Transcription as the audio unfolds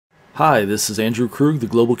Hi, this is Andrew Krug, the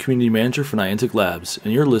Global Community Manager for Niantic Labs,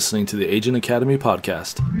 and you're listening to the Agent Academy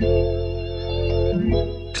podcast.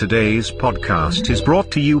 Today's podcast is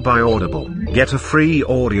brought to you by Audible. Get a free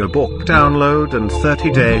audiobook download and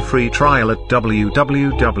 30-day free trial at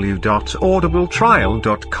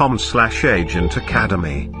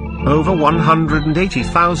www.audibletrial.com/agentacademy. Over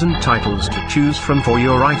 180,000 titles to choose from for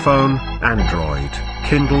your iPhone, Android,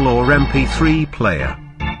 Kindle or MP3 player.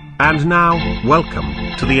 And now, welcome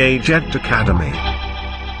to the Agent Academy.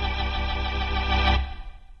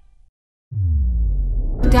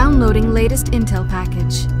 Downloading latest intel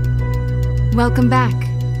package. Welcome back.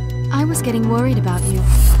 I was getting worried about you.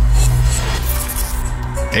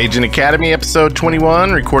 Agent Academy episode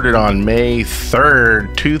 21, recorded on May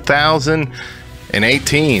 3rd,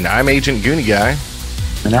 2018. I'm Agent Goonie Guy.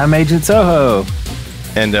 And I'm Agent Soho.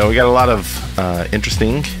 And we got a lot of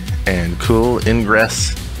interesting and cool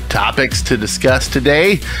Ingress topics to discuss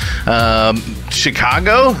today.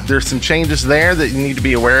 Chicago, there's some changes there that you need to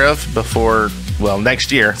be aware of before, well,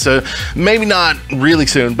 next year. So maybe not really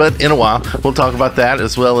soon, but in a while. We'll talk about that,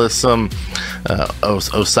 as well as some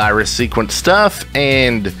Osiris sequence stuff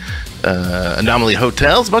and anomaly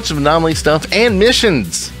hotels, a bunch of anomaly stuff, and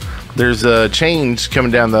missions. There's a change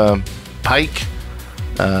coming down the pike.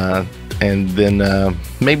 And then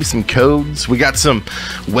maybe some codes. We got some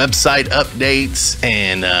website updates,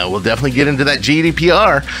 and we'll definitely get into that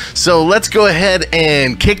GDPR. So let's go ahead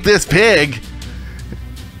and kick this pig.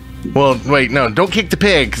 Well, wait, no, don't kick the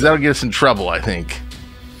pig, because that'll get us in trouble, I think,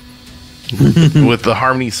 with the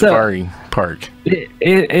Harmony Safari Park.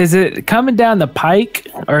 Is it coming down the pike,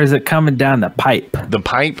 or is it coming down the pipe? The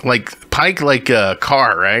pipe, like a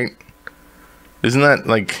car, right? Isn't that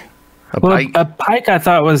like... A pike I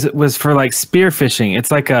thought was for like spearfishing.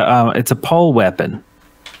 It's like it's a pole weapon.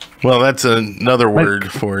 Well, that's another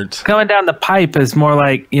word for it. Coming down the pipe is more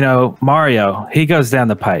like, Mario. He goes down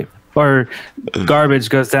the pipe, or garbage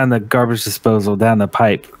goes down the garbage disposal down the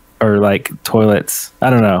pipe, or like toilets. I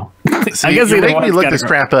don't know. See, I guess you make me look this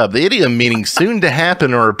crap up. The idiom meaning soon to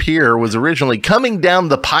happen or appear was originally coming down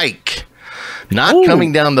the pike. Not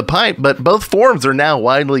coming down the pipe, but both forms are now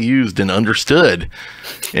widely used and understood.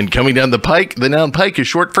 And coming down the pike, the noun pike is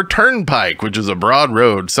short for turnpike, which is a broad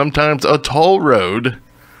road, sometimes a toll road.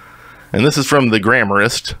 And this is from the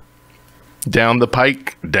Grammarist. Down the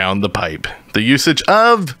pike, down the pipe. The usage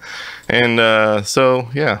of, and so,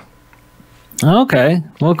 yeah. Okay,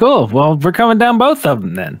 well, cool. Well, we're coming down both of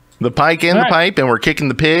them then. The pike and the pipe, and we're kicking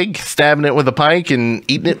the pig, stabbing it with a pike, and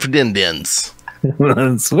eating it for din-dins.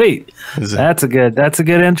 Sweet. That's a good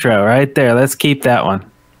intro right there. Let's keep that one.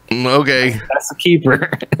 Okay. That's a keeper.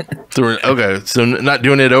 So not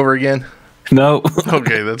doing it over again? No.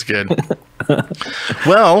 Okay, that's good.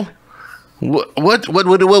 Well,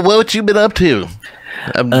 what you been up to?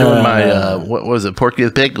 I'm doing my what was it, Porky the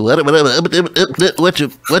Pig? What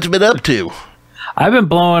you been up to? I've been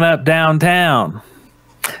blowing up downtown.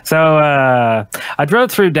 So I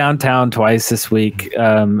drove through downtown twice this week,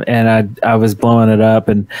 and I was blowing it up,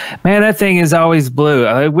 and man, that thing is always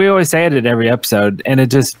blue. We always say it at every episode, and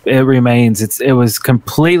it remains. It was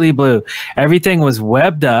completely blue. Everything was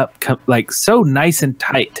webbed up, like so nice and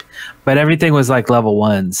tight, but everything was like level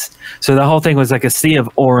ones. So the whole thing was like a sea of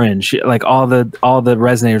orange. Like all the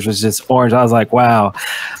resonators was just orange. I was like, wow,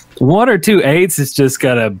 1 or 2 8s is just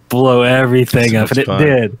gonna blow everything up, and it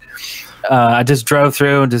did. I just drove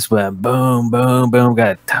through and just went boom, boom, boom.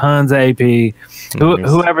 Got tons of AP.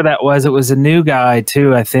 Whoever that was, it was a new guy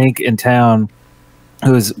too, I think, in town,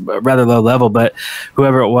 who was rather low level. But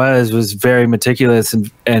whoever it was very meticulous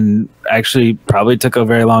and actually probably took a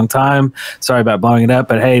very long time. Sorry about blowing it up,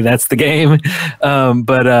 but hey, that's the game. Well,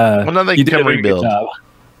 now they can come rebuild.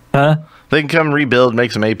 Huh? They can come rebuild,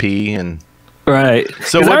 make some AP, and. Right.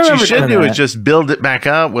 So what you should do is just build it back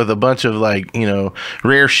up with a bunch of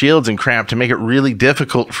rare shields and crap to make it really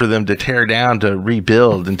difficult for them to tear down to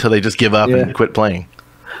rebuild until they just give up and quit playing.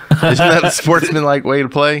 Isn't that a sportsman-like way to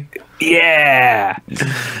play? Yeah.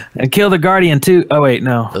 And kill the Guardian too. Oh wait,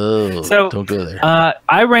 no. Oh, so don't go there.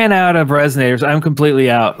 I ran out of resonators. I'm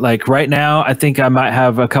completely out. Like right now, I think I might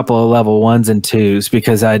have a couple of level 1s and 2s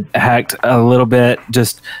because I hacked a little bit,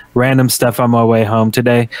 just random stuff on my way home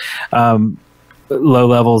today. Low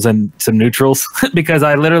levels and some neutrals because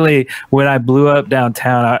I literally, when I blew up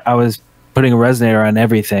downtown, I was putting a resonator on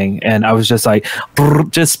everything, and I was just like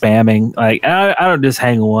just spamming. Like I don't just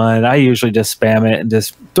hang one. I usually just spam it and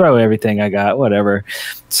just throw everything I got, whatever.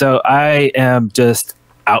 So I am just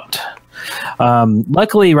out.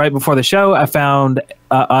 Luckily, right before the show, I found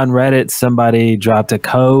on Reddit somebody dropped a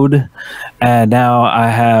code, and now I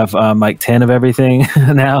have like 10 of everything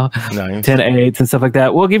now. Nice. 10 8s and stuff like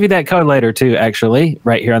that. We'll give you that code later too, actually,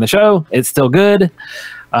 right here on the show. It's still good.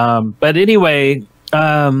 But anyway,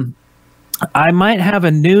 I might have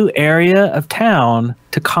a new area of town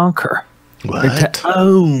to conquer. What? Or to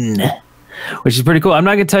own, which is pretty cool. I'm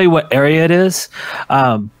not going to tell you what area it is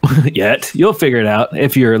yet. You'll figure it out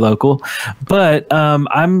if you're local. But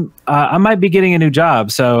I might be getting a new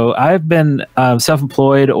job. So I've been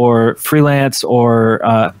self-employed or freelance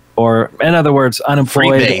or in other words,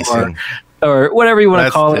 unemployed or whatever you want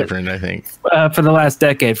to call it. I think. For the last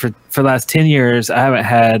decade, for the last 10 years, I haven't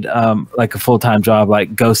had like a full-time job,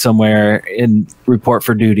 like go somewhere and report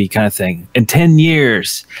for duty kind of thing in 10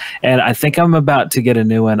 years. And I think I'm about to get a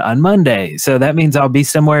new one on Monday. So that means I'll be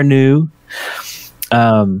somewhere new.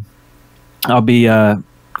 I'll be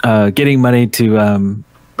getting money to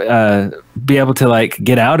be able to like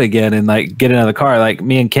get out again and like get another car. Like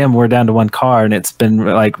me and Kim, we're down to one car, and it's been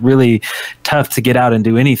like really tough to get out and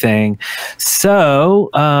do anything. So,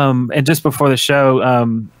 and just before the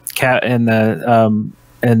show, Kat in the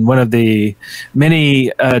in one of the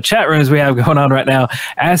many chat rooms we have going on right now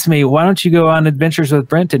asked me, why don't you go on adventures with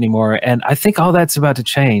Brent anymore? And I think all that's about to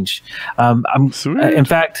change. In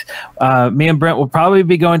fact, me and Brent will probably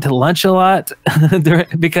be going to lunch a lot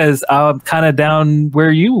because I'm kind of down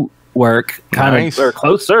where you work, kind of or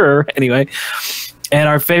closer anyway. And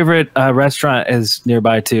our favorite restaurant is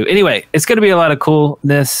nearby too. Anyway, it's going to be a lot of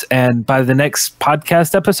coolness. And by the next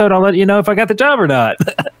podcast episode, I'll let you know if I got the job or not.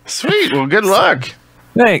 Sweet. Well, good luck.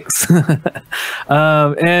 Thanks.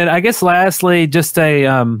 And I guess lastly, just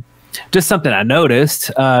something I noticed.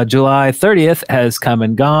 July 30th has come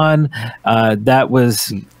and gone.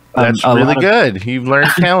 That's really good. You've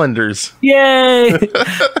learned calendars. Yay!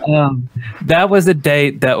 That was a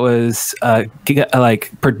date that was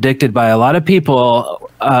like predicted by a lot of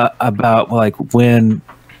people about like when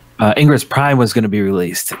Ingress Prime was going to be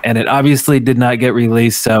released, and it obviously did not get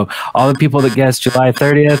released. So all the people that guessed July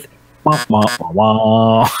 30th. Boom.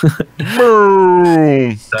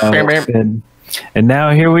 And now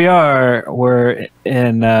here we are. We're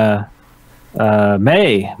in May,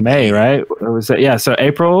 right? Or was that? Yeah. So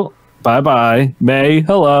April, bye. May,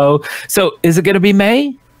 hello. So is it going to be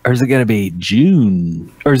May, or is it going to be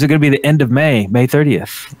June, or is it going to be the end of May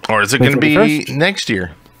 30th, or is it going to be next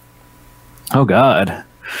year? Oh God.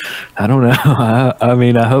 I don't know. I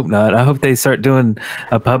mean, I hope not. I hope they start doing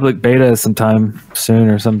a public beta sometime soon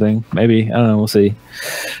or something. Maybe. I don't know. We'll see.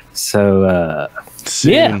 So,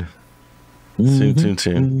 soon. Yeah.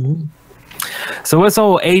 Soon. So what's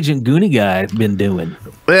old Agent Goonie guy been doing?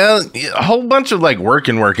 Well, a whole bunch of like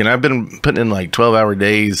working. I've been putting in like 12-hour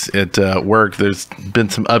days at work. There's been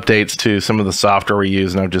some updates to some of the software we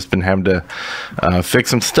use, and I've just been having to fix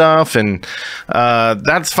some stuff. And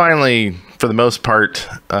that's finally, for the most part,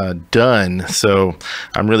 done. So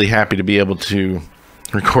I'm really happy to be able to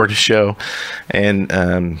record a show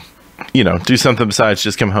and, do something besides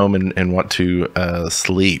just come home and want to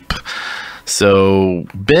sleep. So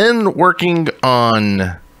been working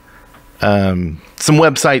on some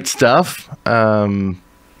website stuff.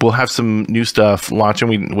 We'll have some new stuff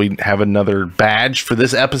launching. We have another badge for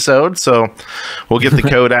this episode, so we'll get the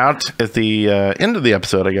code out at the end of the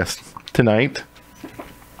episode, I guess, tonight.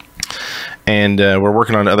 And we're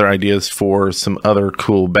working on other ideas for some other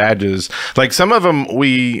cool badges. Like some of them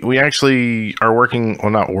we actually are working,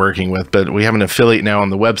 well, not working with, but we have an affiliate now on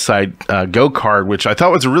the website, GoCard, which I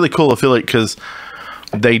thought was a really cool affiliate because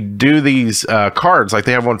they do these cards. Like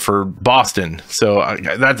they have one for Boston. So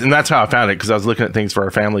that's how I found it, because I was looking at things for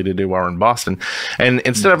our family to do while we're in Boston. And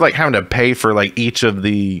instead of like having to pay for like each of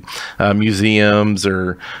the museums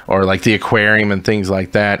or like the aquarium and things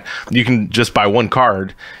like that, you can just buy one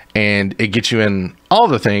card and it gets you in all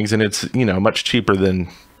the things, and it's much cheaper than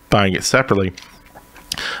buying it separately.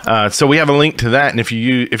 So we have a link to that, and if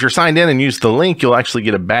you're signed in and use the link, you'll actually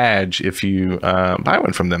get a badge if you buy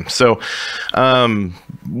one from them. So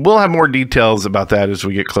we'll have more details about that as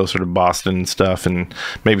we get closer to Boston and stuff, and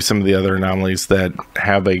maybe some of the other anomalies that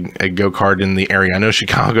have a go-kart in the area. I know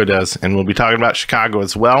Chicago does, and we'll be talking about Chicago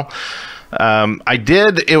as well. I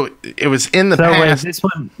did. It was in the past. Wait,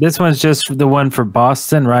 this one's just the one for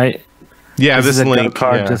Boston, right? Yeah, this link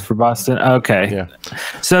card just for Boston. Okay. Yeah.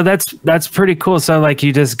 So that's pretty cool. So like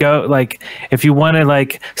you just go, like if you want to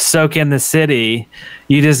like soak in the city,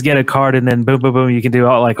 you just get a card and then boom, boom, boom. You can do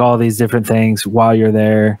all these different things while you're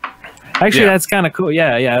there. Actually, that's kind of cool.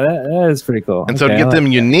 Yeah, that is pretty cool. And so to get them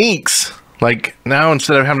uniques, like now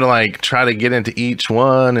instead of having to like try to get into each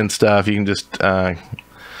one and stuff, you can just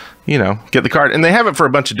get the card. And they have it for a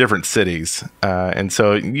bunch of different cities. And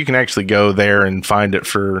so you can actually go there and find it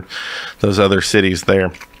for those other cities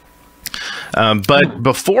there. But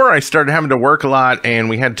before I started having to work a lot and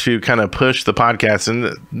we had to kind of push the podcast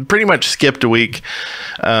and pretty much skipped a week,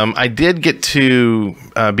 I did get to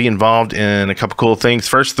be involved in a couple cool things.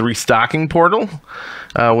 First, the restocking portal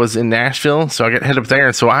was in Nashville, so I got head up there.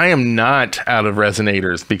 And so I am not out of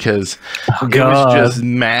resonators because it was just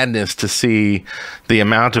madness to see the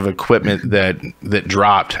amount of equipment that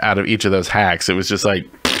dropped out of each of those hacks. It was just like,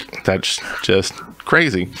 that's just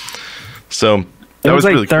crazy. So it was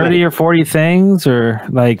like really 30 cool. or 40 things or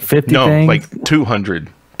like 50 no, things? like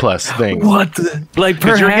 200 plus things. What? Like per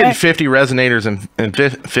Because you're getting hack? 50 resonators and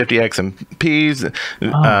 50 XMPs,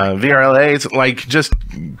 VRLAs, like just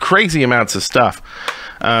crazy amounts of stuff.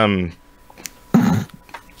 I'll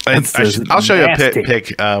show you a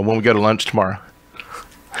pic when we go to lunch tomorrow.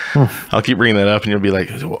 I'll keep bringing that up, and you'll be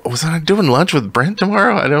like, "Was I doing lunch with Brent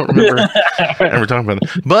tomorrow?" I don't remember ever talking about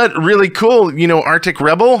that. But really cool, Arctic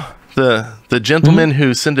Rebel, the gentleman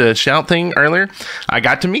who sent a shout thing earlier. I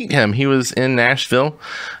got to meet him. He was in Nashville.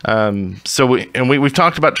 So we've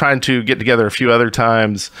talked about trying to get together a few other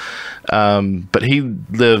times, but he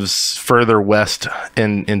lives further west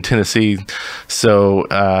in Tennessee, so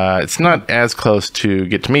it's not as close to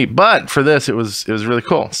get to meet. But for this, it was really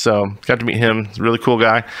cool. So got to meet him. He's a really cool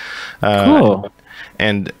guy. Cool.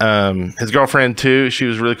 And his girlfriend too, she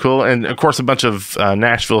was really cool. And of course a bunch of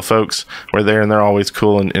Nashville folks were there, and they're always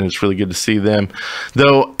cool, and it's really good to see them.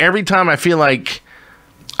 Though every time I feel like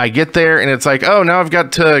I get there and it's like, oh, now I've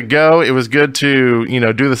got to go. It was good to,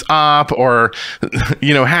 do this op or,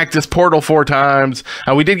 hack this portal 4 times.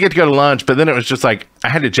 We did get to go to lunch, but then it was just like I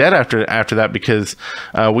had to jet after that because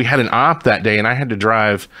we had an op that day, and I had to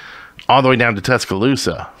drive all the way down to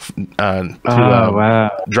Tuscaloosa to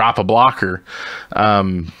drop a blocker.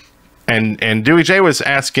 And Dewey J was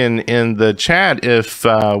asking in the chat if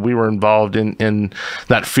we were involved in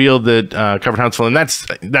that field that covered Huntsville, and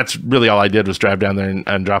that's really all I did was drive down there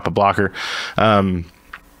and drop a blocker.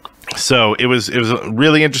 So it was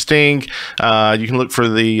really interesting. You can look for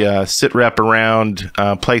the sit rep around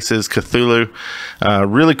places, Cthulhu.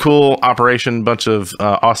 Really cool operation. Bunch of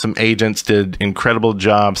awesome agents did incredible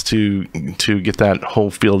jobs to get that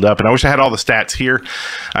whole field up. And I wish I had all the stats here.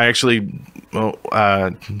 I actually, I'll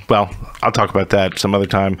talk about that some other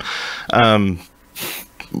time.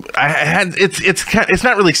 It's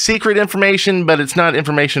not really secret information, but it's not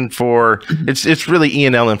information for it's really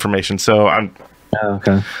E&L information. So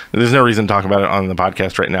Okay. There's no reason to talk about it on the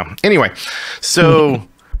podcast right now. Anyway, so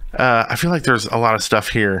I feel like there's a lot of stuff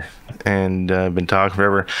here, and I've been talking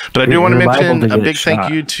forever. But I do want to mention a big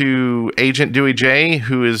thank you to Agent Dewey J,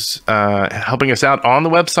 who is helping us out on the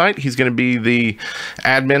website. He's going to be the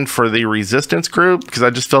admin for the Resistance group, because I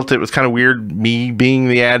just felt it was kind of weird me being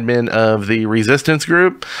the admin of the Resistance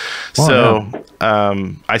group.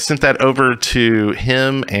 I sent that over to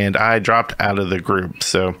him, and I dropped out of the group.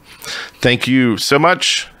 So thank you so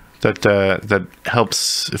much. That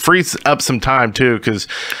helps, frees up some time too, because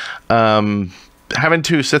having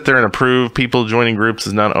to sit there and approve people joining groups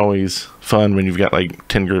is not always fun when you've got like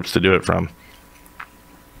 10 groups to do it from.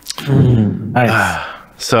 Nice.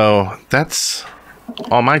 So that's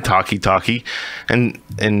all my talkie, and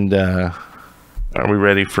are we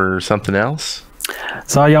ready for something else?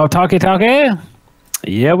 So y'all talkie?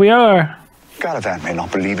 Yeah, we are. Galavan may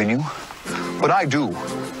not believe in you, but I do.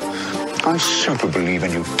 I super believe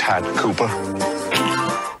in you, Tad Cooper.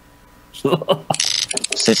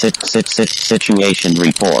 Situation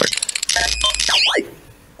report.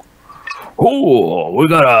 Oh, we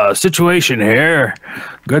got a situation here.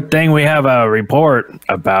 Good thing we have a report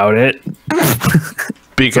about it.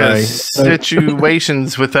 Because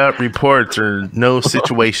situations without reports are no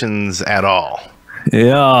situations at all.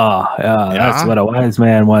 Yeah, that's what a wise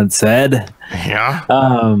man once said. Yeah.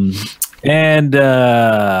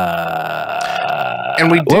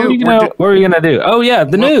 And we do. What are we gonna do? Oh yeah,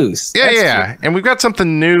 the news. Yeah. And we've got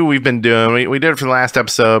something new we've been doing. We did it for the last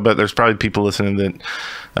episode, but there's probably people listening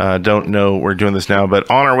that don't know we're doing this now. But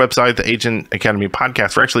on our website, the Agent Academy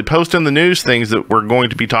podcast, we're actually posting the news things that we're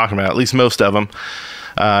going to be talking about, at least most of them.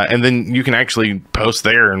 And then you can actually post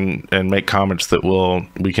there and make comments that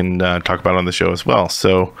we can talk about on the show as well.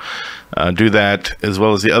 So do that, as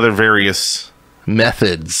well as the other various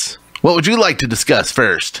methods. What would you like to discuss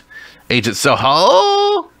first, Agent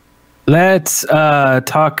Soho? Let's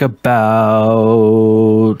talk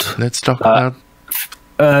about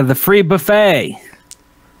the free buffet.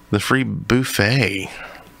 The free buffet.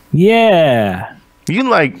 Yeah. You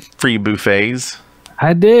like free buffets.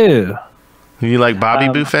 I do. You like Bobby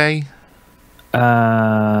Buffet?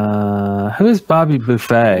 Who is Bobby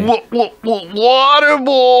Buffet? Water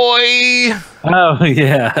boy. Oh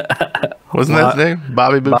yeah, Wasn't that his name?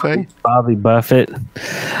 Bobby Buffet. Bobby Buffett.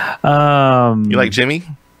 You like Jimmy?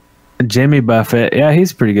 Jimmy Buffett. Yeah,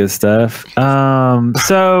 he's pretty good stuff.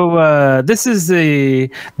 So this is the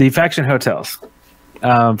faction hotels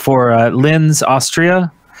for Linz,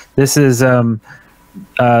 Austria. This is the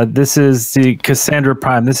Cassandra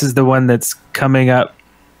Prime. This is the one that's coming up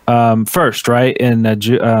first, right? In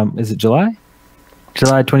is it July?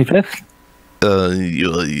 July 25th?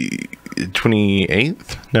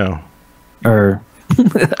 28th? No. Or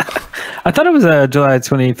I thought it was July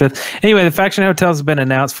 25th. Anyway, the faction hotels have been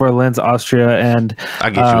announced for Linz, Austria, and I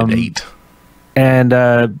get you a date.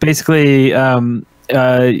 And basically, you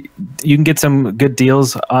can get some good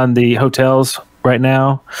deals on the hotels right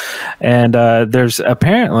now. And there's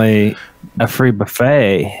apparently a free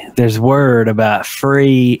buffet. There's word about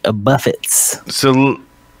free buffets. So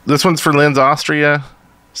this one's for Linz, Austria.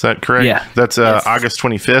 Is that correct? Yeah. That's Yes. August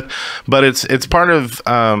 25th. But it's part of.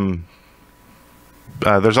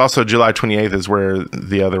 There's also July 28th is where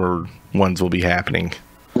the other ones will be happening.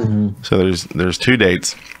 Mm-hmm. So there's 2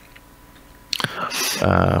 dates.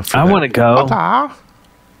 I want to go.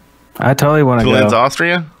 I totally want to go. Linz,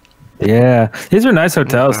 Austria. Yeah, these are nice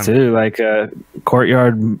hotels too, like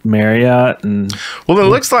Courtyard Marriott. And well, it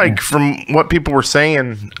looks like from what people were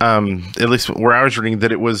saying, at least where I was reading,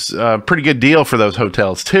 that it was a pretty good deal for those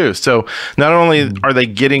hotels too. So not only are they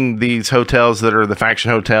getting these hotels that are the faction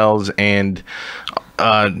hotels, and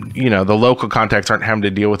the local contacts aren't having to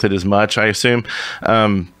deal with it as much, I assume.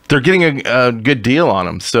 They're getting a good deal on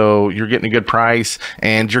them, so you're getting a good price,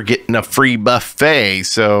 and you're getting a free buffet.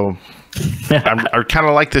 So I kind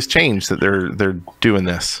of like this change that they're doing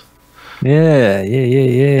this.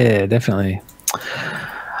 Yeah, definitely.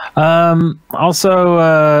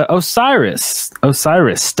 Also, Osiris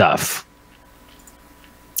stuff.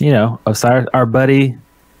 You know, Osiris, our buddy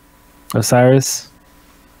Osiris,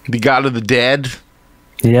 the god of the dead.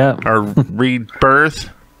 Yeah, or rebirth,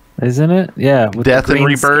 isn't it? Yeah, with death and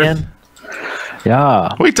rebirth. Skin. Yeah,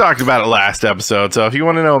 we talked about it last episode. So if you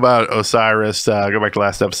want to know about Osiris, go back to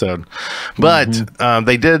last episode. But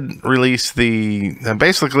they did release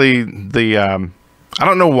basically the. I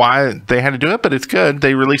don't know why they had to do it, but it's good.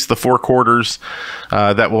 They released the 4 quarters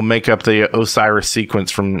that will make up the Osiris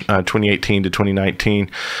sequence from 2018 to 2019,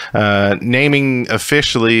 naming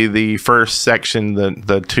officially the first section,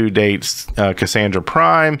 the 2 dates, Cassandra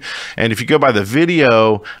Prime. And if you go by the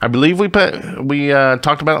video, I believe we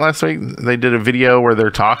talked about it last week. They did a video where they're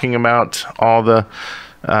talking about all the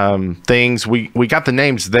things. We got the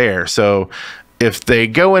names there, so. If they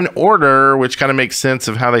go in order, which kind of makes sense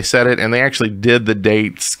of how they said it, and they actually did the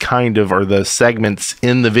dates or the segments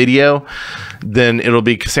in the video, then it'll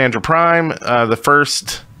be Cassandra Prime, the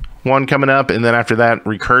first one coming up, and then after that,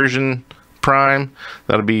 Recursion Prime.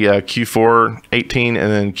 That'll be Q4 18,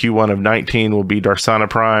 and then Q1 of 19 will be Darsana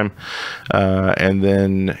Prime, and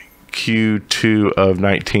then Q2 of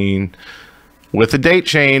 19 with the date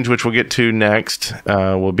change, which we'll get to next,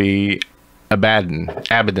 will be Abaddon.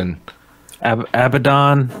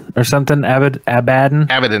 Abaddon or something. Abaddon.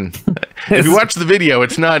 If you watch the video,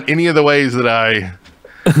 it's not any of the ways that I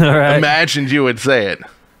imagined you would say it.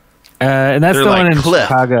 And that's the one in Cliff.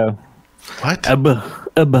 Chicago. What?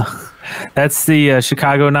 That's the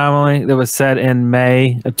Chicago anomaly that was set in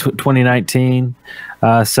May of 2019.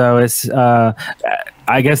 So it's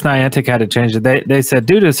I guess Niantic had to change it. They said,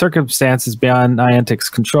 due to circumstances beyond Niantic's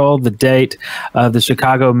control, the date of the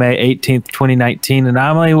Chicago May 18th, 2019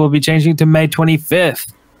 anomaly will be changing to May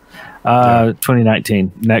 25th,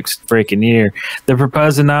 2019, next freaking year. The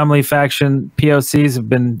proposed anomaly faction POCs have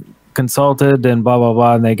been consulted and blah, blah,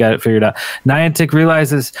 blah, and they got it figured out. Niantic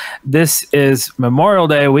realizes this is Memorial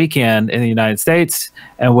Day weekend in the United States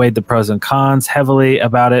and weighed the pros and cons heavily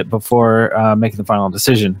about it before making the final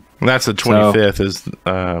decision. And that's the 25th is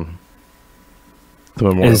the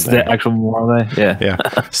Memorial Day. The actual Memorial Day? Yeah.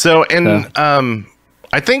 So,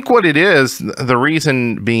 I think what it is, the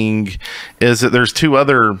reason being is that there's 2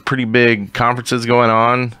 other pretty big conferences going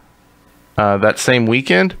on that same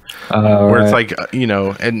weekend where it's like,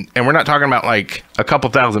 and we're not talking about like a couple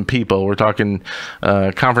thousand people. We're talking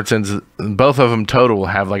conferences, both of them total will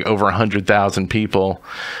have like over 100,000 people.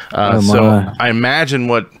 So I imagine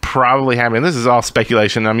what probably happened, this is all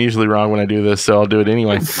speculation. I'm usually wrong when I do this, so I'll do it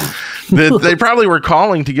anyway. They probably were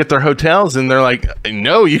calling to get their hotels and they're like,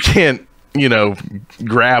 no, you can't,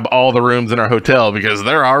 grab all the rooms in our hotel because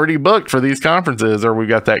they're already booked for these conferences, or we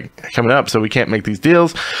got that coming up, so we can't make these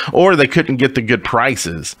deals. Or they couldn't get the good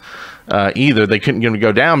prices either. They couldn't get them to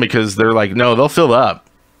go down because they're like, no, they'll fill up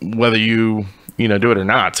whether you do it or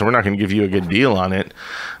not. So we're not going to give you a good deal on it.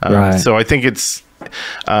 Right. So I think it's,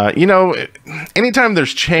 anytime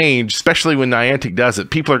there's change, especially when Niantic does it,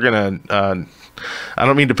 people are going to, I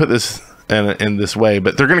don't mean to put this in this way,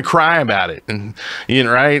 but they're going to cry about it, and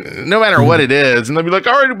right, no matter what it is, and they'll be like,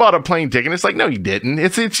 I already bought a plane ticket. And it's like, no, you didn't.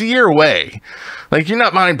 It's a year away. Like, you're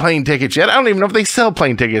not buying plane tickets yet. I don't even know if they sell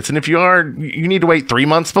plane tickets, and if you are, you need to wait 3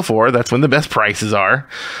 months before. That's when the best prices are.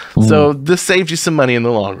 So this saves you some money in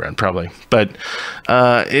the long run, probably. But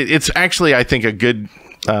it's actually, I think, a good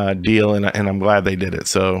deal, and I'm glad they did it.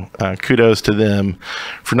 So kudos to them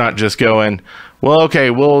for not just going, well,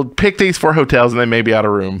 okay, we'll pick these 4 hotels and they may be out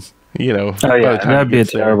of room. Oh yeah, that'd be a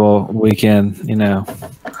terrible weekend.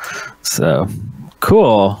 So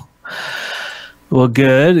cool. Well,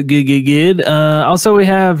 good. Also, we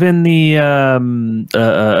have in the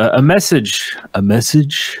a message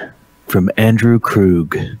from Andrew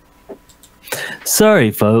Krug.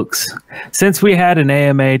 Sorry, folks. Since we had an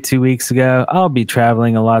AMA 2 weeks ago, I'll be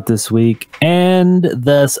traveling a lot this week and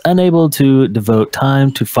thus unable to devote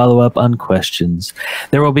time to follow up on questions.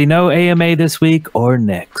 There will be no AMA this week or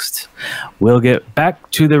next. We'll get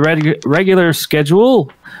back to the regular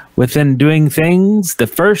schedule within doing things the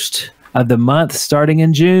first of the month starting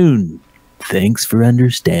in June. Thanks for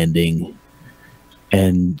understanding.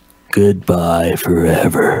 And goodbye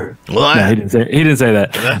forever. Well, no, he didn't say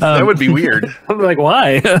that. That would be weird. I'm like,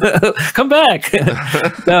 why? Come back.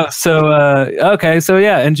 No, so okay, so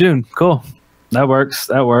yeah, in June. Cool. That works.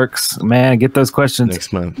 Man, get those questions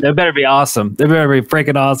next month. They better be awesome. They better be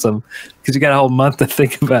freaking awesome, because you got a whole month to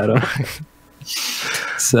think about them.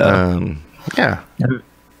 So yeah.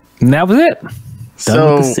 And that was it.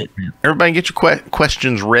 So everybody get your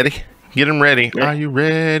questions ready. Get them ready. Are you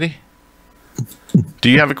ready? Do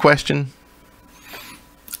you have a question?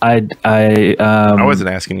 I wasn't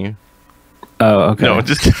asking you. Oh, okay. No,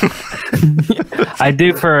 just I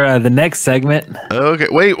do for the next segment. Okay,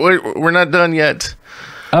 wait, we're not done yet.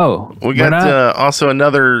 Oh, we got also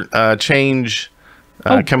another change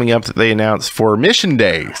coming up that they announced for mission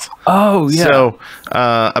days. Oh, yeah. So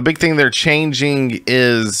a big thing they're changing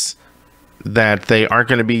is that they aren't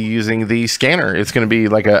going to be using the scanner. It's going to be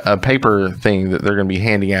like a paper thing that they're going to be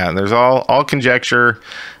handing out. And there's all conjecture.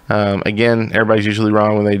 Again, everybody's usually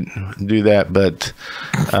wrong when they do that, but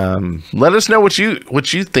let us know what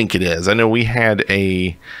you think it is. I know we had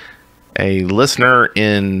a listener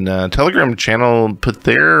in Telegram channel put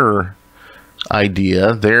their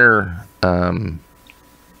idea, their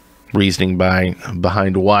reasoning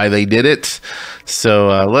behind why they did it. So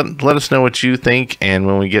let us know what you think, and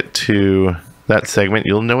when we get to that segment,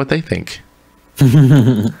 you'll know what they think.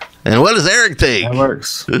 And what does Eric think? That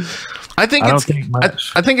works. I think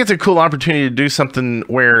it's a cool opportunity to do something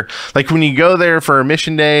where, like, when you go there for a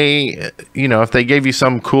mission day, if they gave you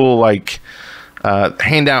some cool like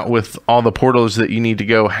handout with all the portals that you need to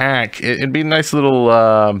go hack, it'd be a nice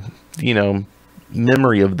little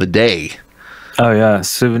memory of the day. Oh yeah,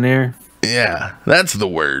 souvenir. Yeah, that's the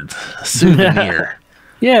word. Souvenir.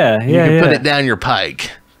 Yeah. You can put it down your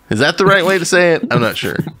pike. Is that the right way to say it? I'm not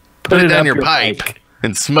sure. Put it down your pipe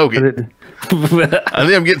and smoke it. I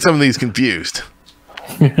think I'm getting some of these confused.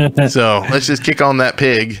 So let's just kick on that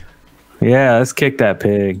pig. Yeah, let's kick that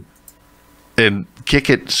pig. And kick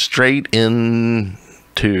it straight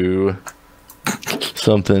into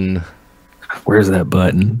something. Where's that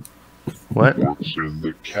button? What? What's in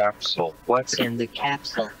the capsule? What's in the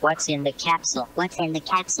capsule? What's in the capsule? What's in the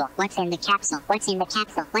capsule? What's in the capsule? What's in the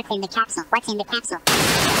capsule? What's in the capsule? What's in the capsule?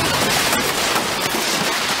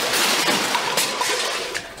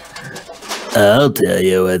 I'll tell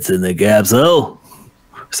you what's in the capsule.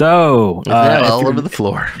 So, all over the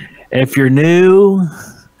floor. If you're new,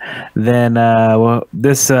 then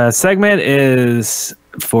this segment is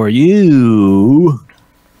for you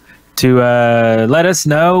to let us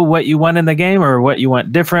know what you want in the game, or what you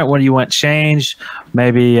want different, what do you want changed,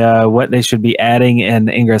 maybe what they should be adding in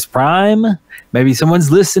Ingress Prime. Maybe someone's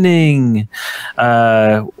listening,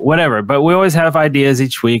 whatever. But we always have ideas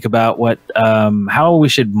each week about how we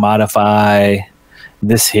should modify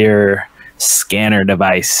this here scanner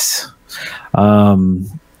device. And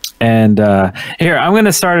here, I'm going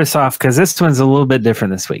to start us off because this one's a little bit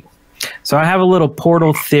different this week. So I have a little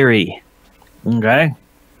portal theory. Okay.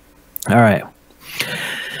 All right.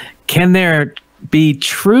 Can there be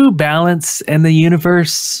true balance in the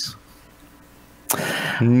universe?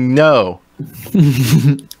 No.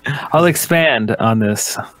 I'll expand on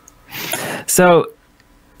this. So,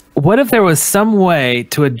 what if there was some way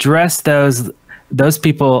to address those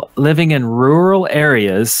people living in rural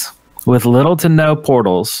areas with little to no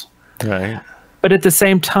portals? Right. but at the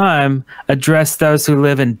same time address those who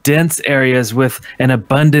live in dense areas with an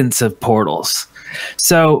abundance of portals.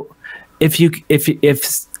 So if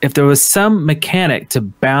there was some mechanic to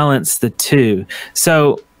balance the two,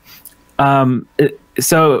 so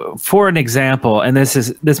for an example, and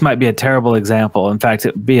this might be a terrible example, in fact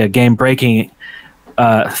it'd be a game breaking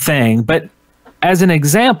thing, but as an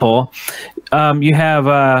example, you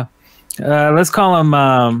have let's call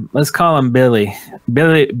him Billy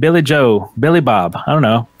Joe, Billy Bob. I don't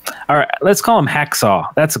know. All right, let's call him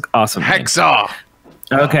Hacksaw. That's awesome. Hacksaw.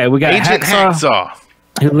 Okay, we got Agent Hacksaw.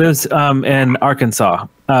 Who lives in Arkansas.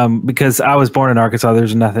 Because I was born in Arkansas,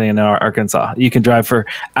 there's nothing in Arkansas. You can drive for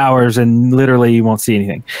hours and literally you won't see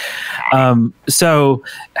anything. So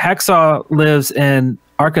Hacksaw lives in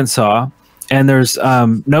Arkansas, and there's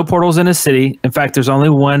no portals in his city. In fact, there's only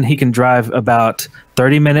one. He can drive about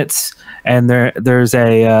 30 minutes, and there's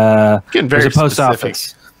a post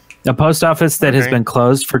office. A post office that has been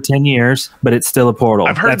closed for 10 years, but it's still a portal.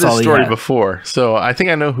 I've heard this story before, so I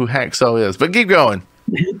think I know who Hacksaw is, but keep going.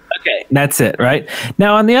 Okay, that's it, right?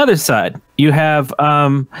 Now, on the other side, you have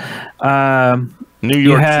New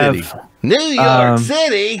York City. New York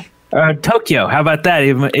City? Tokyo. How about that?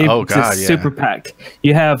 It's super packed.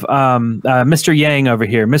 You have Mr. Yang over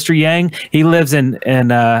here. Mr. Yang, he lives in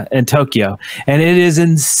Tokyo, and it is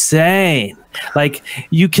insane. Like,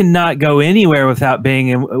 you cannot go anywhere without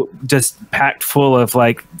being just packed full of,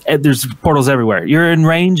 like, there's portals everywhere. You're in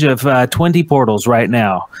range of 20 portals right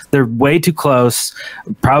now. They're way too close,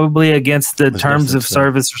 probably against the terms of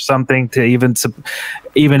service or something to even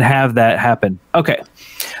have that happen. Okay,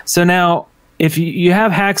 so now if you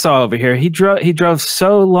have Hacksaw over here, he drove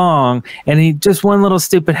so long, and he just one little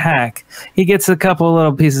stupid hack. He gets a couple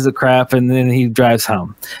little pieces of crap, and then he drives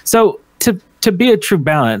home. So to be a true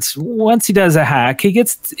balance, once he does a hack, he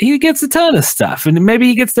gets a ton of stuff, and maybe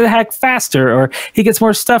he gets the hack faster, or he gets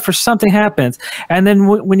more stuff, or something happens. And then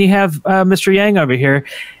when you have Mr. Yang over here,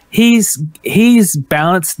 he's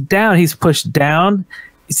balanced down. He's pushed down.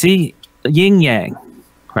 See, yin yang,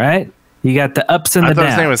 right? You got the ups and the downs. I thought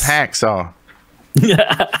his name was Hacksaw.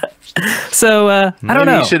 So I don't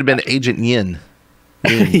know. He should have been Agent Yin.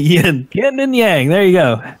 Yin and Yang. There you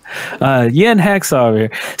go. Yin Hacksaw over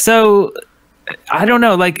here. So I don't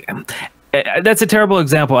know. Like, that's a terrible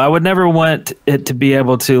example. I would never want it to be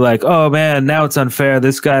able to, like, oh man, now it's unfair.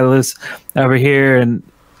 This guy lives over here, and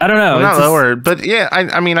I don't know. Well, not lower, but yeah.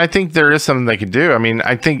 I mean, I think there is something they could do. I mean,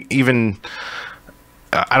 I think even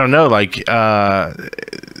I don't know, like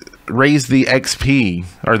raise the XP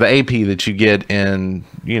or the AP that you get in,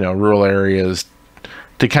 rural areas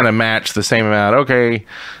to kind of match the same amount. Okay,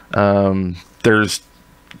 there's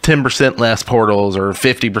 10% less portals or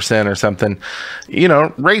 50% or something.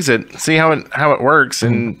 Raise it, see how it works,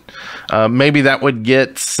 and maybe that would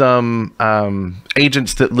get some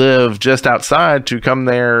agents that live just outside to come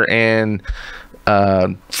there and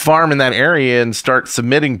farm in that area and start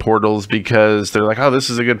submitting portals, because they're like, oh, this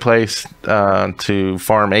is a good place to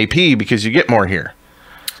farm AP because you get more here.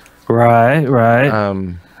 Right.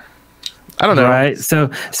 I don't know. Right. So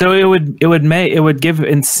it would give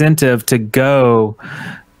incentive to go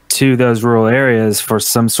to those rural areas for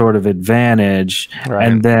some sort of advantage. Right.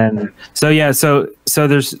 And then so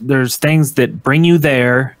there's things that bring you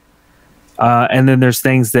there, and then there's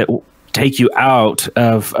things that take you out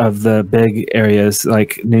of the big areas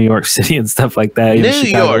like New York City and stuff like that. New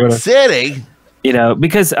York City.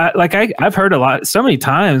 Because I've heard a lot, so many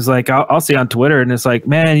times, like I'll see on Twitter, and it's like,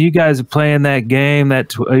 man, you guys are playing that game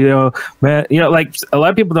that, man, like a lot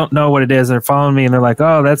of people don't know what it is. They're following me and they're like,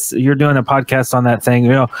 oh, you're doing a podcast on that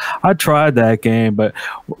thing. I tried that game, but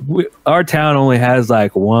our town only has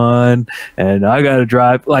like one, and I got to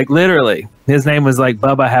drive, like, literally. His name was like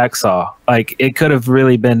Bubba Hacksaw. Like, it could have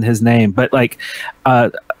really been his name, but like,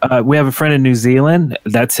 we have a friend in New Zealand.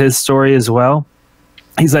 That's his story as well.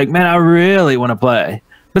 He's like, man, I really want to play,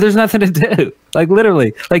 but there's nothing to do. Like,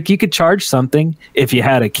 literally, like, you could charge something if you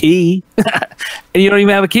had a key, and you don't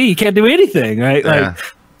even have a key. You can't do anything, right? Yeah. Like,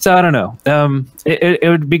 so I don't know. It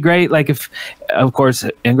would be great, like, if, of course,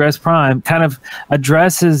 Ingress Prime kind of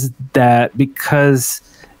addresses that, because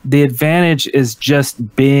the advantage is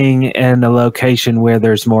just being in a location where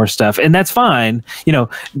there's more stuff, and that's fine.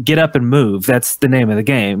 Get up and move. That's the name of the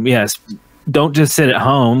game. Yes, don't just sit at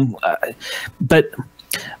home, but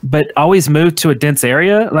always move to a dense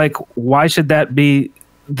area. Like, why should that be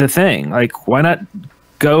the thing? Like, why not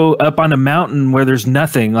go up on a mountain where there's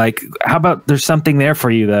nothing? Like, how about there's something there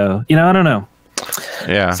for you, though? I don't know.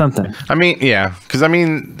 Yeah. Something. I mean, yeah. Because, I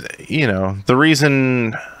mean, the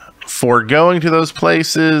reason foregoing to those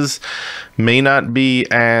places may not be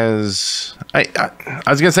as I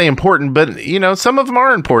was gonna say important, but you know, some of them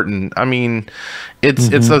are important. I mean, it's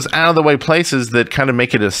those out of the way places that kind of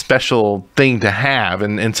make it a special thing to have,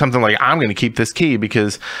 and something like, I'm gonna keep this key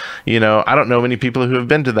because, you know, I don't know many people who have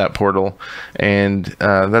been to that portal, and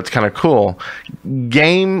that's kind of cool.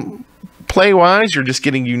 Game play wise, you're just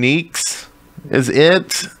getting uniques is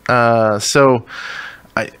it. So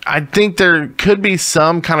I think there could be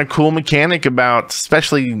some kind of cool mechanic about,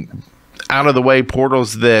 especially out of the way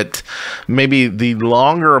portals, that maybe the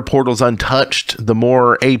longer a portal's untouched, the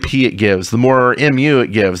more AP it gives, the more MU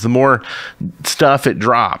it gives, the more stuff it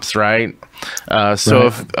drops, right? So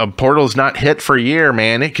if a portal's not hit for a year,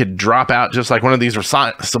 man, it could drop out just like one of these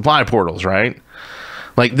supply portals, right?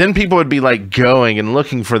 Like, then people would be like going and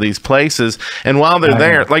looking for these places, and while they're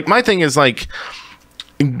there, like, my thing is like,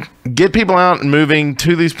 get people out and moving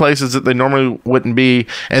to these places that they normally wouldn't be,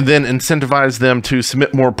 and then incentivize them to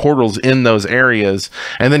submit more portals in those areas,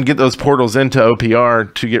 and then get those portals into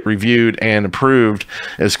OPR to get reviewed and approved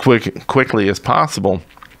as quickly as possible.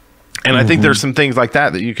 And I think there's some things like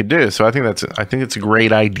that you could do. So I think it's a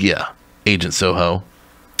great idea, Agent Soho.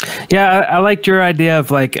 Yeah, I liked your idea of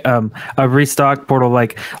like a restock portal.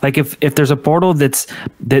 Like if there's a portal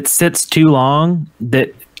that sits too long,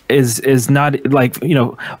 that is not, like, you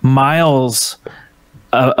know, miles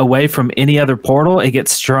away from any other portal, it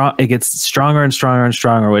gets stronger and stronger and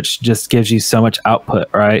stronger, which just gives you so much output,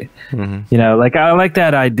 right? You know, like, I like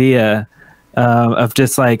that idea of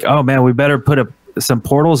just like, oh man, we better put some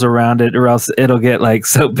portals around it, or else it'll get like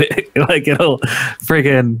so big, like it'll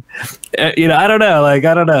freaking, you know, I don't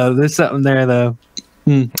know. There's something there though.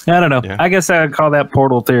 I don't know. Yeah. I guess I would call that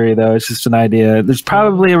portal theory though. It's just an idea. There's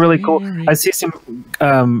probably a really cool, I see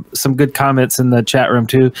some good comments in the chat room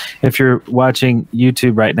too. If you're watching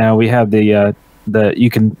YouTube right now, we have the you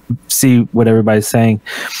can see what everybody's saying.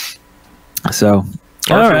 So,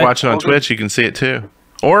 or if you're watching on Twitch, you can see it too,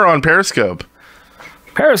 or on Periscope,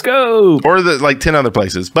 or the like 10 other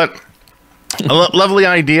places. But a lovely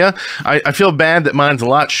idea. I feel bad that mine's a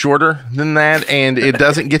lot shorter than that, and it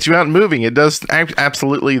doesn't get you out and moving. It does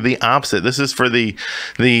absolutely the opposite. This is for the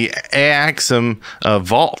AAXM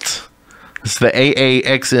Vault. It's the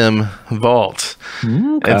AAXM Vault.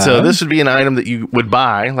 Okay. And so this would be an item that you would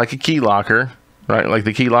buy, like a key locker, right? Like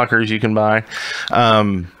the key lockers you can buy.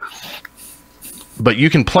 But you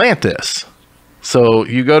can plant this. So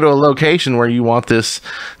you go to a location where you want this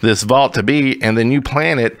vault to be, and then you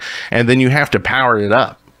plant it, and then you have to power it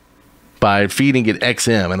up by feeding it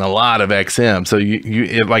XM, and a lot of XM. So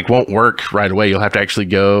it like won't work right away. You'll have to actually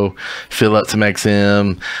go fill up some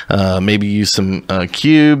XM, maybe use some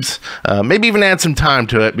cubes, maybe even add some time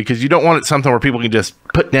to it, because you don't want it something where people can just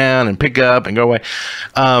put down and pick up and go away.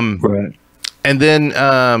 Right. And then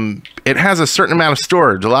it has a certain amount of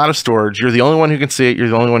storage, a lot of storage. You're the only one who can see it. You're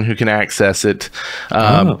the only one who can access it.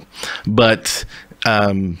 But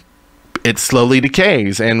it slowly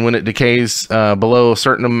decays. And when it decays below a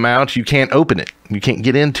certain amount, you can't open it. You can't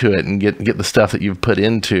get into it and get the stuff that you've put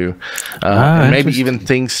into. And maybe even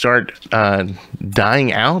things start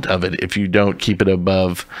dying out of it if you don't keep it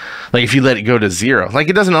above. Like if you let it go to 0. Like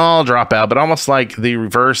it doesn't all drop out, but almost like the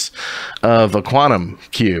reverse of a quantum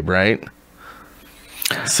cube, right?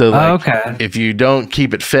 So like, if you don't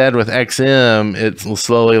keep it fed with XM, it will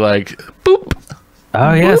slowly like boop.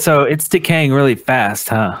 Oh yeah, so it's decaying really fast,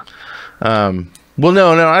 huh? Well,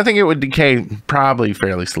 no, I think it would decay probably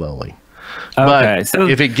fairly slowly. Okay, but so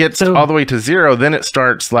if it gets all the way to 0, then it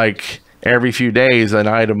starts like every few days an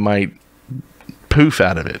item might poof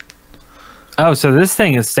out of it. Oh, so this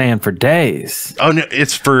thing is staying for days. Oh no,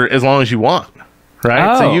 it's for as long as you want.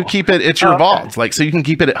 Right, so you keep it. It's your vault, like so you can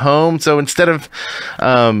keep it at home. So instead of,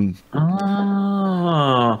 right.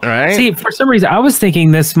 See, for some reason, I was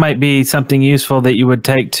thinking this might be something useful that you would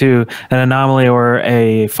take to an anomaly or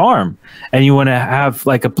a farm, and you want to have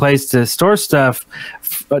like a place to store stuff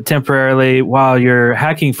temporarily while you're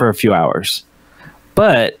hacking for a few hours.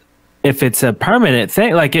 But if it's a permanent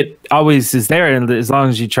thing, like it always is there, and as long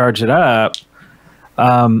as you charge it up.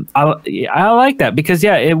 I like that because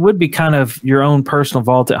it would be kind of your own personal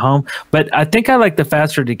vault at home, but I think I like the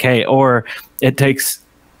faster decay, or it takes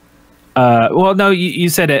well no, you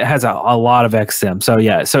said it has a lot of XM,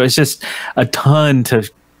 so it's just a ton to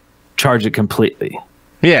charge it completely.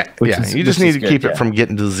 You just need to keep it from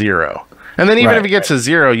getting to 0, and then even if it gets to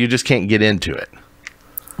 0, you just can't get into it.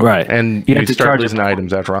 Right. And you start losing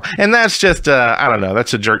items after all. And that's just, I don't know,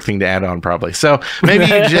 that's a jerk thing to add on probably. So maybe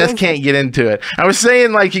you just can't get into it. I was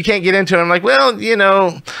saying like you can't get into it. I'm like, well, you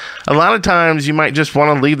know, a lot of times you might just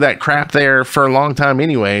want to leave that crap there for a long time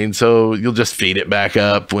anyway, and so you'll just feed it back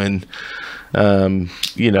up when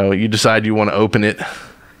you decide you want to open it.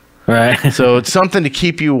 Right. So it's something to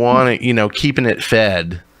keep you keeping it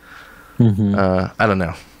fed. I don't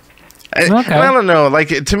know. I don't know. Like,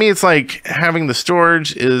 to me, it's like having the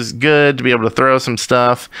storage is good to be able to throw some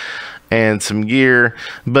stuff and some gear.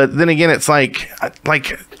 But then again, it's like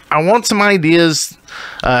I want some ideas.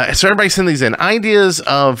 So everybody send these in. Ideas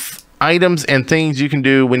of items and things you can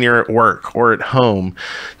do when you're at work or at home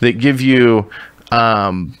that give you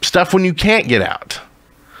stuff when you can't get out.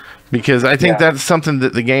 Because I think that's something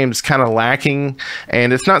that the game's kind of lacking,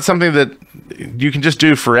 and it's not something that you can just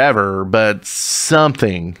do forever, but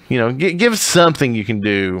something, give something you can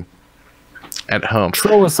do at home.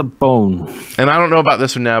 Throw us a bone. And I don't know about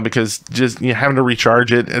this one now because just having to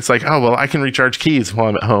recharge it, it's like, oh, well, I can recharge keys while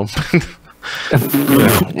I'm at home.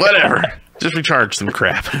 Whatever. Just recharge some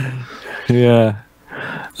crap. Yeah.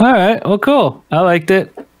 All right. Well, cool. I liked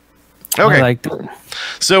it. Okay. I liked it.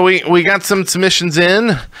 So we got some submissions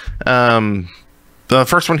in. The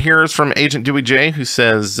first one here is from Agent Dewey J, who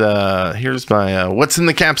says, here's my what's in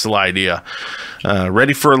the capsule idea.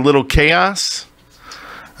 Ready for a little chaos?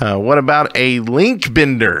 What about a link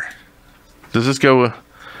bender? Does this go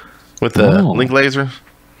with the link laser?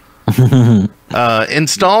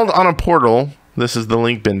 Installed on a portal. This is the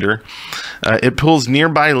link bender. It pulls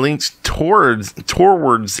nearby links towards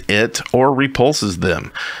it or repulses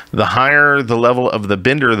them. The higher the level of the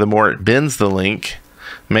bender, the more it bends the link.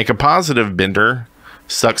 Make a positive bender,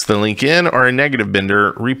 sucks the link in, or a negative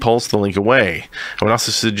bender, repulse the link away. I would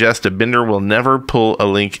also suggest a bender will never pull a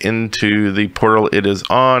link into the portal it is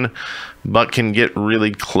on, but can get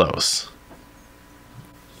really close.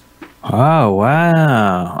 Oh,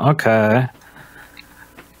 wow. Okay.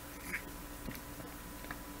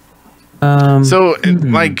 So,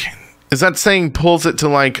 like, is that saying pulls it to,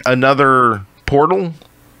 like, another portal?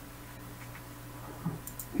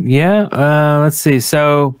 Yeah. Let's see.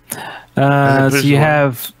 So you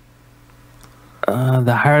have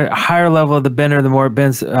the higher level of the bender, the more it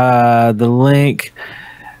bends the link,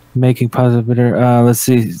 making positive bender. Let's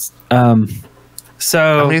see.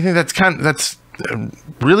 So I think that's a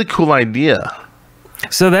really cool idea.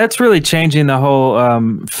 So that's really changing the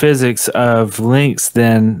whole physics of links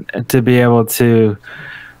then to be able to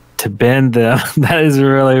bend them. That is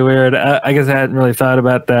really weird. I guess I hadn't really thought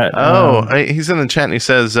about that. He's in the chat and he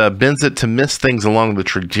says bends it to miss things along the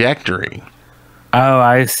trajectory. Oh,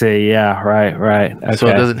 I see. Yeah, right. Okay. So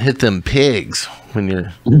it doesn't hit them pigs when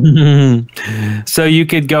you're... So you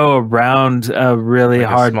could go around a really like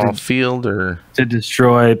hard small field or to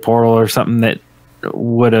destroy a portal or something that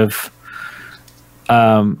would have...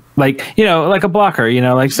 like a blocker,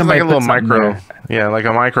 like somebody like a little micro, like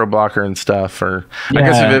a micro blocker and stuff. Or I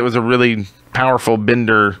guess if it was a really powerful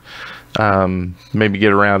bender, maybe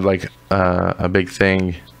get around like a big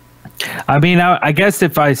thing. I mean, I guess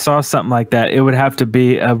if I saw something like that, it would have to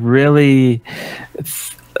be a really,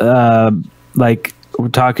 like we're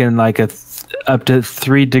talking like up to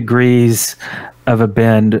 3 degrees of a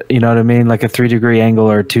bend. You know what I mean? Like a 3-degree angle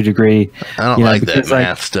or a 2-degree. I don't like that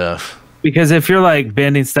math stuff. Because if you're like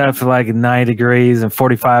bending stuff for like 9 degrees and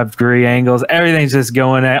 45-degree angles, everything's just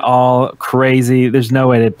going at all crazy. There's no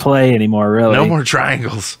way to play anymore, really. No more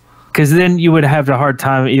triangles. Because then you would have a hard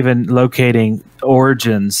time even locating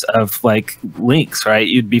origins of like links, right?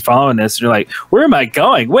 You'd be following this, and you're like, "Where am I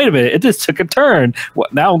going? Wait a minute! It just took a turn.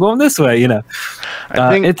 Now I'm going this way." I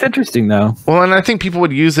think it's interesting though. Well, and I think people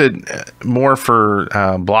would use it more for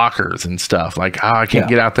blockers and stuff. Like, I can't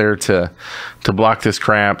get out there to block this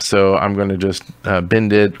crap, so I'm going to just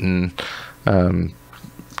bend it and kind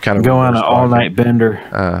of go on an all-night bender.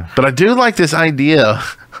 But I do like this idea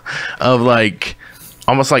of like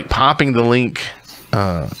almost like popping the link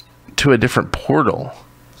to a different portal.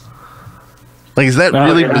 Like, is that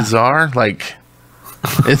really bizarre? Like,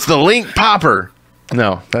 it's the link popper.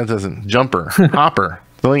 No, that doesn't. Jumper. Hopper.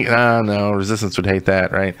 The link. No, Resistance would hate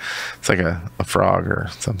that, right? It's like a frog or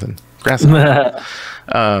something. Grasshopper.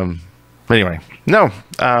 But anyway, no.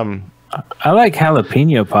 I like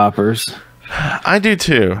jalapeno poppers. I do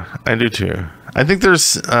too. I think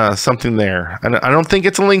there's something there. I don't think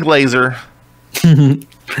it's a link laser.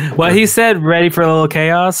 Well, he said ready for a little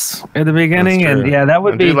chaos at the beginning, and that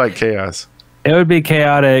would be... I do like chaos. It would be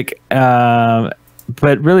chaotic, but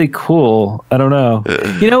really cool. I don't know.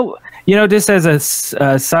 Just as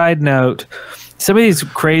a side note, some of these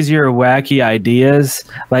crazier, wacky ideas,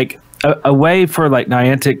 like a way for like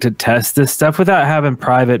Niantic to test this stuff without having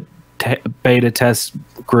private beta test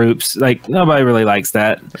groups, like nobody really likes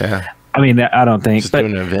that. Yeah. I mean, I don't think. Just do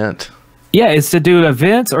an event. Yeah, it's to do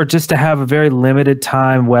events or just to have a very limited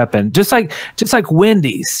time weapon. Just like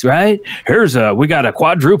Wendy's, right? We got a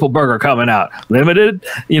quadruple burger coming out. Limited,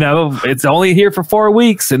 it's only here for 4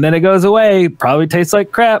 weeks and then it goes away. Probably tastes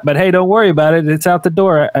like crap, but hey, don't worry about it. It's out the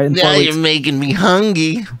door in 4 Now weeks. you're making me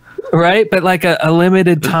hungry. Right, but like a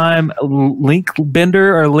limited time link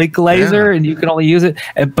bender or link laser, and you can only use it.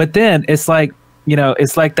 But then it's like,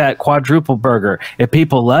 it's like that quadruple burger. If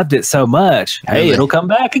people loved it so much, hey, it'll come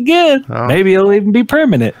back again. Oh. Maybe it'll even be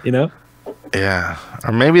permanent, Yeah,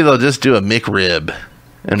 or maybe they'll just do a McRib,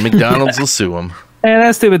 and McDonald's will sue them. And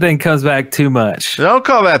that stupid thing comes back too much. Don't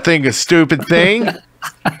call that thing a stupid thing.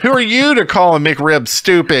 Who are you to call a McRib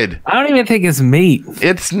stupid? I don't even think it's meat.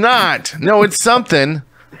 It's not. No, it's something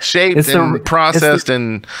shaped and processed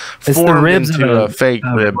and formed into a fake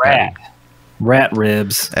rib. Rat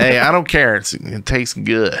ribs. Hey, I don't care. It tastes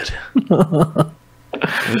good.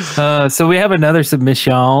 So we have another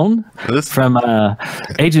submission from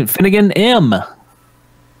Agent Finnegan M.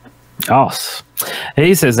 Awesome.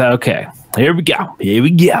 He says, okay, here we go.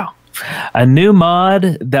 A new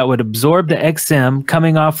mod that would absorb the XM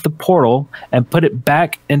coming off the portal and put it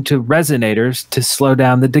back into resonators to slow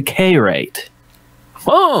down the decay rate.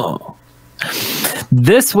 Oh.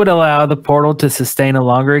 This would allow the portal to sustain a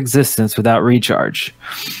longer existence without recharge.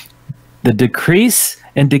 The decrease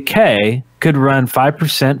in decay could run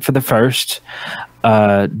 5% for the first,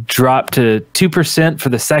 drop to 2% for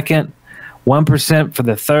the second, 1% for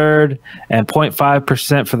the third, and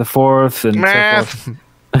 0.5% for the fourth, and so forth.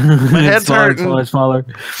 My head's smaller.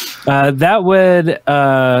 That would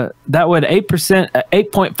 8.5%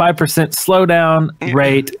 slowdown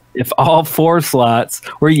rate if all 4 slots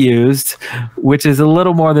were used, which is a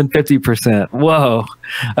little more than 50%. Whoa.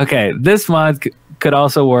 Okay, this mod could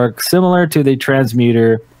also work similar to the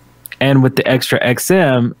transmuter, and with the extra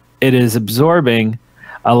XM, it is absorbing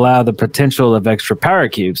allow the potential of extra power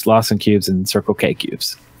cubes, Lawson cubes, and Circle K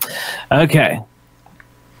cubes. Okay.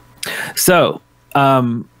 So,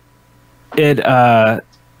 it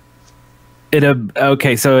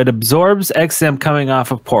absorbs XM coming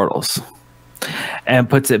off of portals and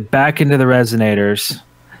puts it back into the resonators,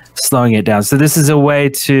 slowing it down. So this is a way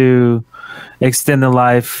to extend the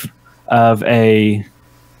life of a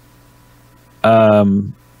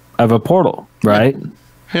portal, right?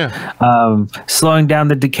 Yeah. Slowing down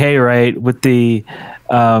the decay rate with the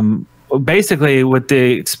basically with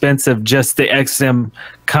the expense of just the XM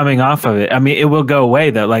coming off of it. I mean, it will go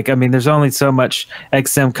away though. There's only so much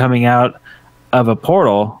XM coming out of a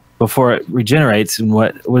portal before it regenerates. And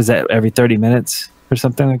what was that, every 30 minutes or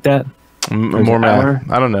something like that? More matter.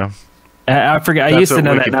 I don't know. I forget. I used to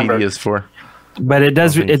know that number. Wikipedia is for. But it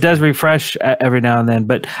does refresh every now and then.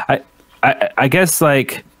 But I guess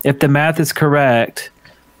if the math is correct,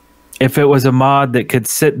 if it was a mod that could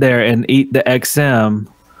sit there and eat the XM,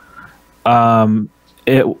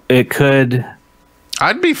 it could.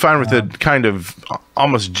 I'd be fine with it kind of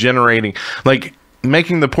almost generating,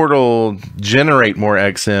 making the portal generate more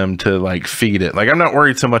XM to feed it. I'm not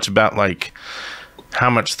worried so much about how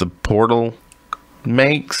much the portal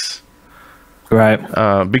makes. Right.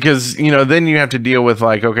 Because, then you have to deal with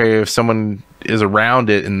okay, if someone is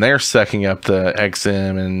around it and they're sucking up the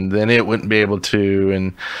XM, and then it wouldn't be able to,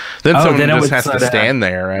 and then someone just has to stand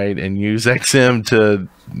there, right, and use XM to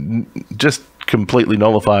just completely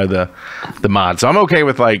nullify the mod. So I'm okay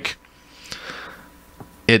with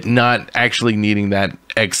it not actually needing that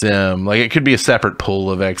XM. It could be a separate pool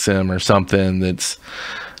of XM or something that's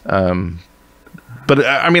but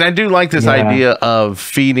I mean, I do like this idea of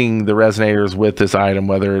feeding the resonators with this item,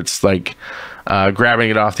 whether it's grabbing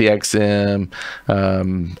it off the XM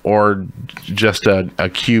or just a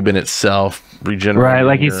cube in itself regenerating. Right,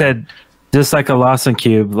 like you said, just like a Lawson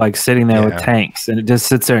cube, sitting there with tanks, and it just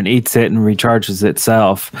sits there and eats it and recharges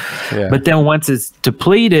itself. Yeah. But then once it's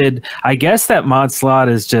depleted, I guess that mod slot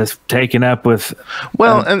is just taken up with.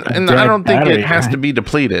 Well, and I don't think it has to be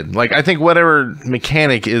depleted. I think whatever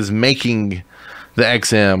mechanic is making the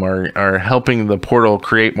XM or helping the portal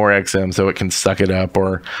create more XM so it can suck it up,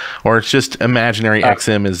 or it's just imaginary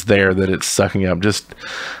XM is there that it's sucking up. Just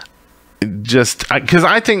because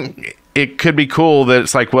I think it could be cool that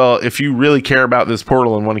it's well, if you really care about this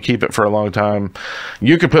portal and want to keep it for a long time,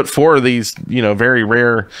 you could put 4 of these, very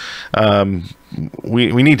rare.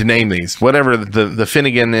 We need to name these, whatever the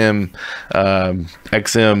Finnegan M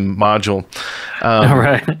XM module. All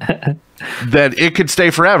right. That it could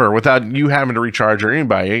stay forever without you having to recharge or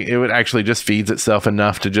anybody. It would actually just feeds itself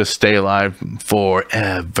enough to just stay alive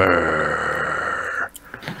forever.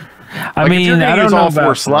 I mean, if you're I gonna don't use know all 4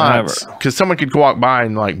 about slots, because someone could walk by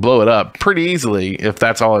and blow it up pretty easily if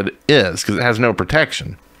that's all it is, because it has no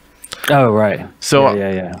protection. Oh, right. So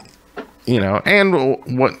Yeah. You know, and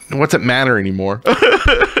what's it matter anymore?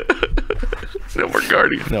 No more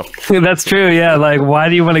Guardian. No. That's true. Yeah. Like, why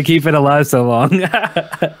do you want to keep it alive so long?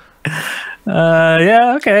 Yeah.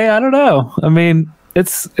 Okay. I don't know. I mean,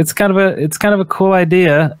 it's kind of a cool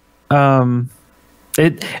idea.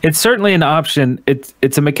 It's certainly an option.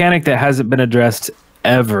 It's a mechanic that hasn't been addressed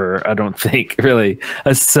ever. I don't think really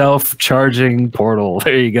a self-charging portal.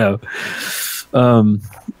 There you go.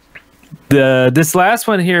 This last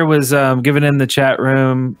one here was given in the chat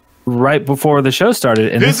room right before the show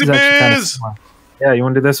started, and this is actually kind of similar. Yeah, you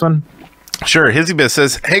want to do this one? Sure. Hizzybiz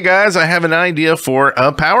says, "Hey guys, I have an idea for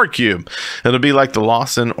a power cube. It'll be like the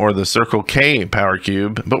Lawson or the Circle K power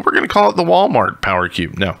cube, but we're going to call it the Walmart power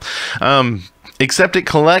cube. No, except it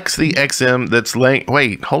collects the XM that's laying.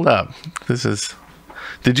 Wait, hold up.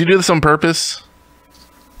 Did you do this on purpose?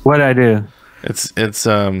 What'd I do? It's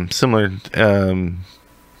similar.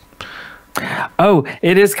 Oh,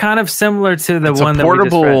 it is kind of similar to the one that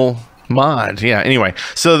portable we just read. Mod. Yeah. Anyway,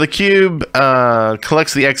 so the cube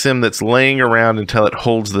collects the XM that's laying around until it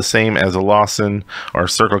holds the same as a Lawson or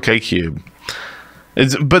Circle K cube.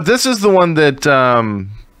 But this is the one that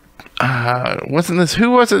wasn't this?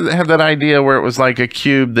 Who was it that had that idea where it was like a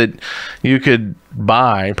cube that you could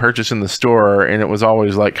purchase in the store, and it was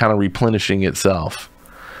always like kind of replenishing itself.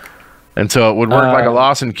 And so it would work like a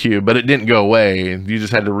Lawson cube, but it didn't go away. You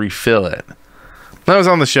just had to refill it. That was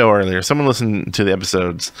on the show earlier. Someone listened to the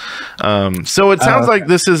episodes. So it sounds like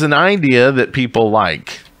this is an idea that people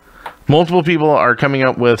like. Multiple people are coming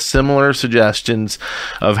up with similar suggestions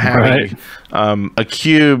of having a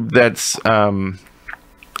cube that's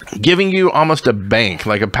giving you almost a bank,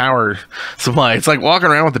 like a power supply. It's like walking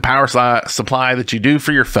around with the power supply that you do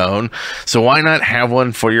for your phone. So why not have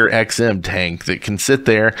one for your XM tank that can sit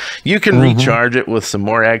there? You can recharge it with some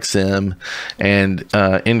more XM and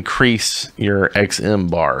increase your XM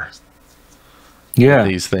bar. Yeah.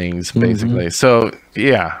 These things, basically. So,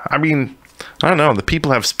 yeah, I mean, I don't know. The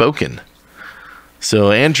people have spoken.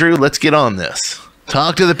 So, Andrew, let's get on this.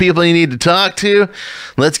 Talk to the people you need to talk to.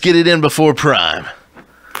 Let's get it in before Prime.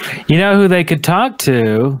 You know who they could talk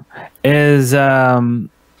to is Chiro.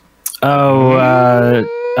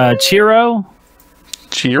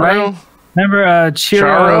 Chiro? Right? Remember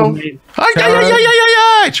Chiro?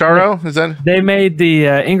 Charo, is that? They made the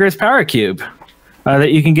Ingress Power Cube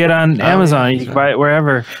that you can get on Amazon. You can buy it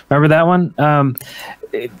wherever. Remember that one?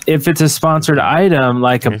 If it's a sponsored item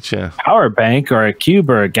like a power bank or a cube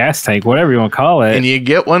or a gas tank, whatever you want to call it. And you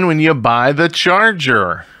get one when you buy the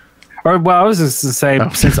charger. Or, well, I was just to say,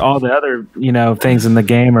 since all the other, things in the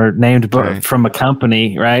game are named from a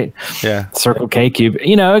company, right? Yeah. Circle K Cube.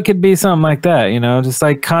 It could be something like that, just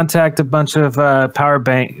like contact a bunch of power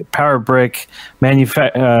brick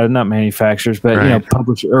not manufacturers, but,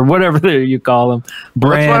 publishers or whatever you call them.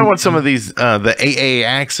 Brand. That's why I want some of these, the AA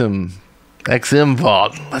XM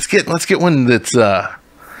Vault. Let's get one that's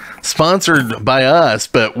sponsored by us,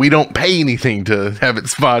 but we don't pay anything to have it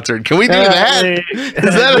sponsored. Can we do that? Is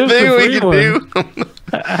that a thing we can do?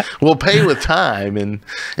 We'll pay with time and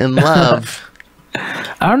love.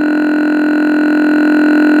 I don't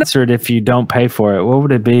know if you don't pay for it. What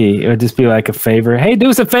would it be? It would just be like a favor. Hey,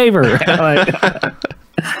 do us a favor.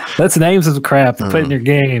 Let's name some crap to put in your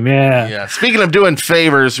game. Yeah. Speaking of doing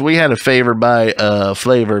favors, we had a favor by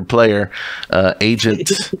Flavor Player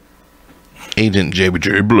Agent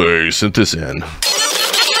JBJ Blaze sent this in.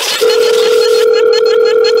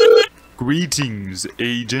 Greetings,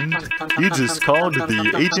 Agent. You just called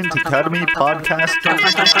the Agent Academy podcast.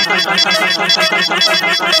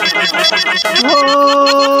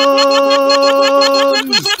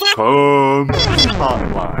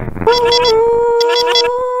 Hotline.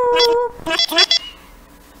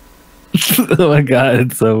 Oh my god,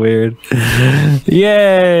 it's so weird.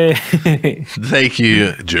 Yay. Thank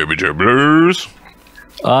you, JBJ Blaze.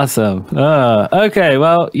 Awesome. Okay,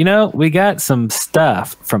 well, we got some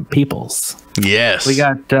stuff from Peoples. Yes. We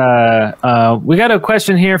got a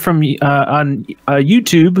question here from on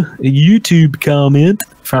YouTube comment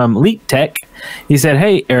from Leak Tech. He said,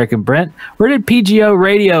 "Hey, Eric and Brent, where did PGO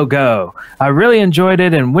Radio go? I really enjoyed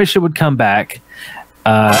it and wish it would come back.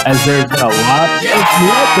 As there's been a lot of new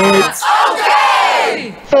updates."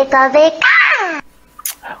 Okay.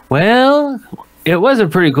 Well, it was a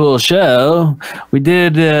pretty cool show. We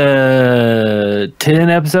did 10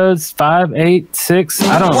 episodes, 5, 8, 6.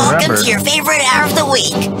 I don't remember. Welcome to your favorite hour of the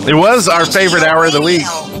week. It was our favorite hour of the week.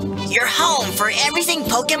 Your home for everything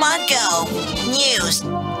Pokemon Go. News,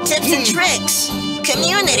 tips and tricks,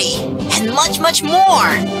 community, and much, much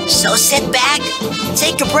more. So sit back,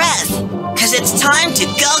 take a breath, because it's time to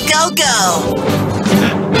go, go, go.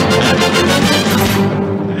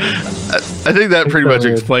 I think that pretty much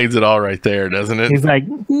explains it all right there, doesn't it? He's like,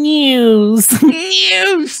 news.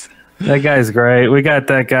 News. That guy's great. We got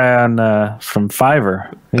that guy on from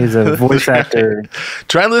Fiverr. He's a voice actor.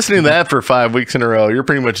 Try listening to that for 5 weeks in a row. You're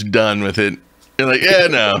pretty much done with it. You're like, yeah,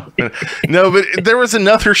 no, but there was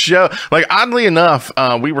another show. Like, oddly enough,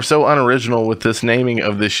 we were so unoriginal with this naming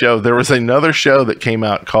of this show. There was another show that came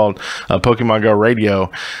out called Pokemon Go Radio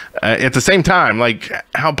at the same time. Like,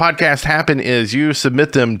 how podcasts happen is you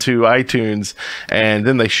submit them to iTunes, and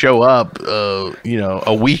then they show up,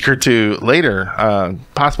 a week or two later.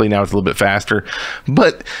 Possibly now it's a little bit faster,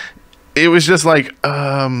 but it was just like,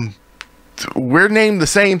 we're named the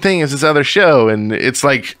same thing as this other show, and it's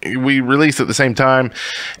like we released at the same time,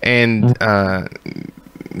 and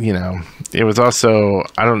it was also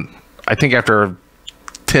I think after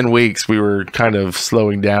 10 weeks we were kind of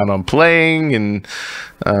slowing down on playing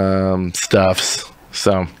and stuff.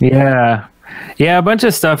 So yeah, a bunch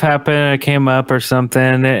of stuff happened. It came up or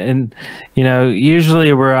something, and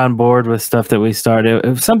usually we're on board with stuff that we started. It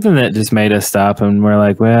was something that just made us stop, and we're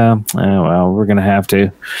like, well, we're gonna have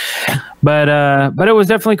to. But it was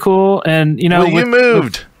definitely cool, and you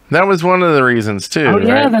moved. That was one of the reasons too. Oh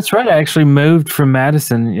yeah, right? That's right. I actually moved from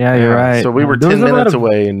Madison. Yeah, you're right. So we were 10 minutes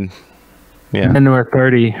away, and and we're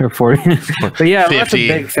 30 or 40. But yeah, 50, lots of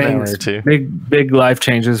big things, big life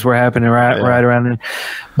changes were happening right around there.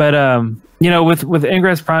 But with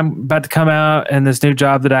Ingress Prime about to come out and this new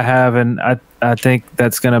job that I have, and I think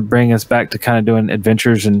that's going to bring us back to kind of doing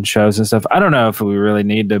adventures and shows and stuff. I don't know if we really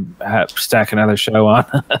need to stack another show on.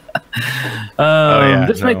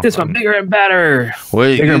 Make this one bigger and better. Well,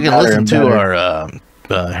 you can listen to our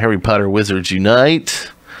Harry Potter Wizards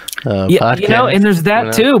Unite. Podcast, and there's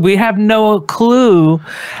that too. We have no clue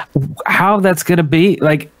how that's going to be.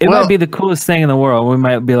 Like, it might be the coolest thing in the world. We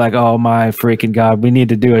might be like, oh my freaking God, we need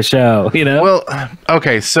to do a show, Well,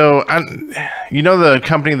 okay. So, the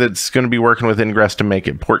company that's going to be working with Ingress to make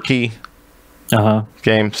it Portkey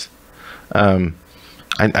games.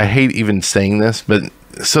 I hate even saying this, but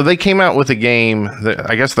so they came out with a game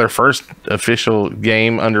that I guess their first official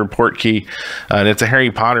game under Portkey, and it's a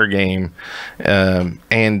Harry Potter game,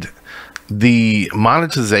 and the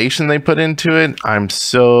monetization they put into it, I'm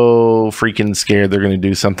so freaking scared they're going to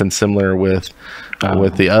do something similar with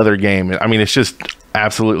the other game. I mean, it's just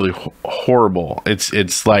absolutely horrible.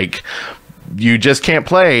 It's like you just can't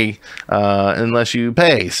play unless you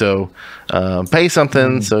pay. So pay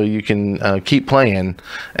something so you can keep playing,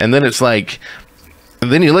 and then it's like.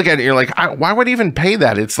 And then you look at it, you're like, why would I even pay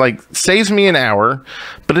that? It's like, saves me an hour,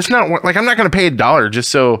 but it's not like I'm not going to pay $1 just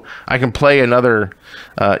so I can play another,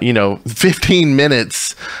 15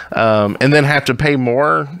 minutes and then have to pay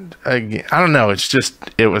more. I don't know.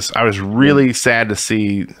 I was really sad to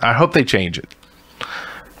see. I hope they change it.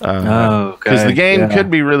 Because the game could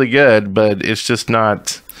be really good, but it's just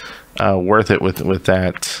not worth it with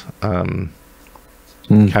that kind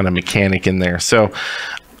of mechanic in there. So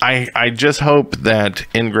I just hope that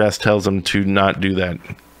Ingress tells them to not do that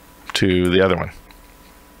to the other one.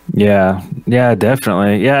 Yeah,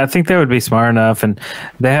 definitely. Yeah, I think they would be smart enough, and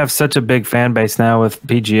they have such a big fan base now with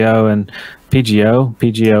PGO and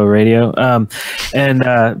PGO radio.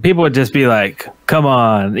 And people would just be like, come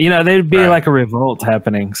on. They'd be like a revolt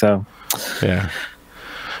happening. So, yeah.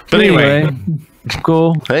 But anyway,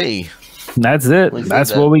 cool. Hey. That's it.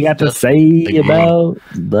 That's what we got to say about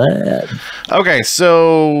that. Okay,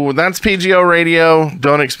 so that's PGO Radio.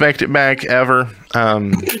 Don't expect it back ever.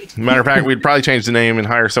 Matter of fact, we'd probably change the name and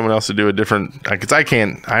hire someone else to do a different. Because I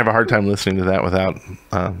have a hard time listening to that without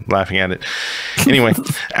laughing at it. Anyway,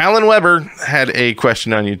 Alan Weber had a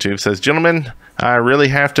question on YouTube. Says, gentlemen, I really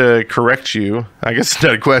have to correct you. I guess it's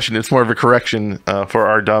not a question. It's more of a correction for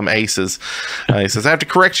our dumb aces. He says, I have to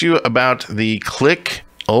correct you about the click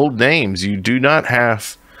old names. You do not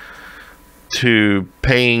have to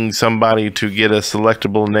paying somebody to get a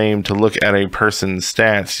selectable name to look at a person's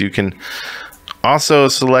stats. You can also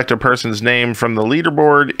select a person's name from the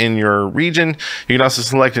leaderboard in your region. You can also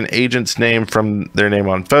select an agent's name from their name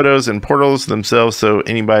on photos and portals themselves. So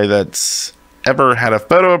anybody that's ever had a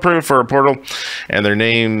photo approved for a portal and their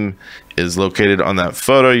name is located on that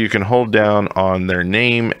photo, you can hold down on their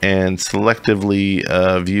name and selectively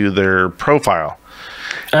view their profile.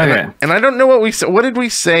 Okay. And I don't know what we said. What did we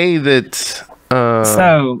say that?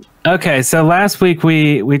 So last week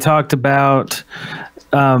we talked about,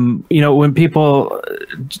 when people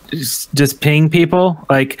just ping people,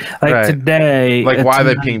 like right. Today, like why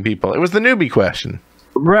they ping people. It was the newbie question.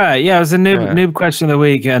 Right. Yeah, it was a noob question of the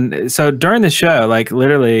week. And so during the show, like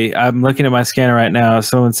literally, I'm looking at my scanner right now.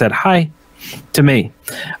 Someone said, hi. to me.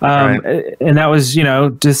 And that was,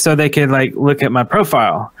 just so they could like look at my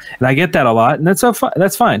profile. And I get that a lot, and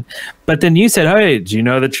that's fine. But then you said, hey, do you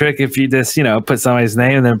know the trick if you just, put somebody's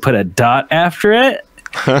name and then put a dot after it?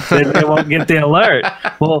 Then they won't get the alert.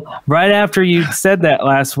 Well, right after you said that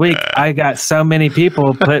last week, I got so many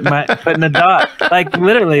people putting a dot, like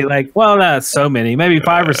literally, like, well, not so many, maybe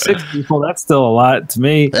 5 or 6 people. That's still a lot to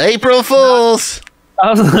me. April Fools. I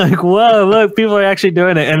was like, whoa, look, people are actually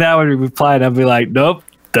doing it. And I would reply, and I'd be like, nope,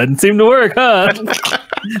 doesn't seem to work, huh?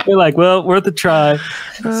 They're like, well, worth a try.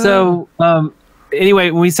 So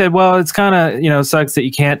anyway, when we said, well, it's kind of, sucks that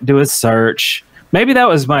you can't do a search. Maybe that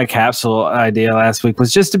was my capsule idea last week,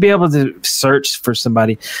 was just to be able to search for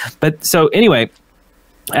somebody. But so anyway,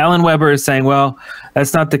 Alan Weber is saying, well,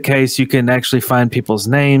 that's not the case. You can actually find people's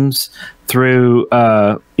names through,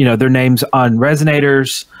 their names on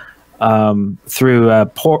Resonators, through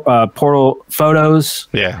portal photos.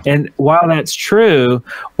 Yeah. And while that's true,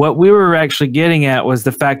 what we were actually getting at was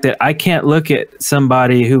the fact that I can't look at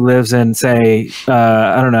somebody who lives in, say,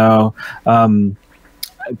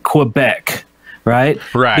 Quebec. Right.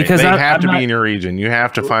 Because they have to be in your region. You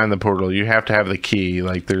have to find the portal. You have to have the key.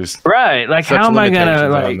 Like there's Like how am I gonna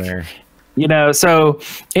like? So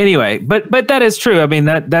anyway, but that is true. I mean,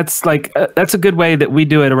 that's like that's a good way that we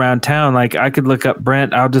do it around town. Like I could look up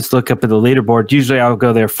Brent. I'll just look up at the leaderboard. Usually I'll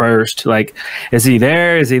go there first. Like, is he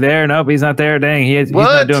there? Is he there? Nope, he's not there. Dang, he's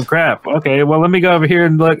not doing crap. Okay, well, let me go over here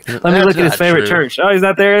and look. Let me look at his favorite church. Oh, he's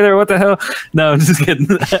not there either. What the hell? No, I'm just kidding.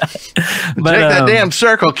 But, check that damn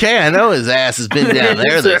Circle K. I know his ass has been down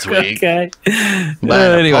there this week. Okay.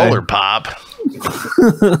 Anyway. Polar Pop.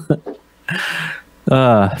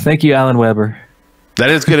 Thank you, Alan Weber. That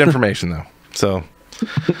is good information, though. So,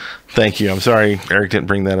 thank you. I'm sorry Eric didn't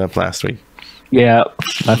bring that up last week. Yeah,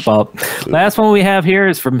 my fault. Last one we have here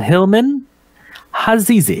is from Hillman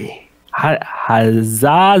Hazizi.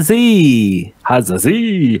 Hazazi.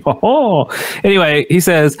 Anyway, he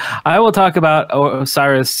says, I will talk about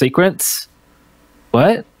Osiris sequence.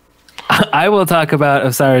 What? I will talk about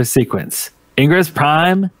Osiris sequence. Ingress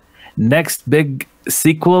Prime, next big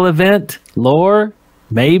sequel event, lore,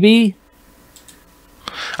 maybe.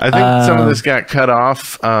 I think some of this got cut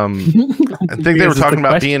off. I think they were talking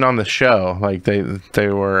about being on the show. Like they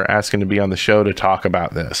were asking to be on the show to talk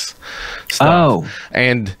about this stuff. Oh.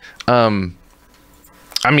 And we're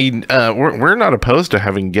not opposed to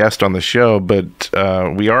having guests on the show, but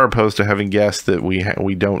we are opposed to having guests that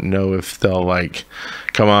we don't know if they'll like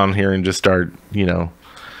come on here and just start,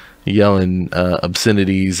 yelling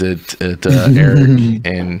obscenities at Eric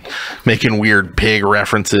and making weird pig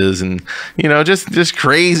references and just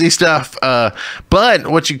crazy stuff. But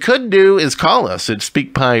what you could do is call us at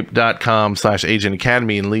speakpipe.com/Agent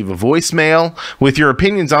Academy and leave a voicemail with your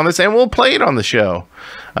opinions on this, and we'll play it on the show.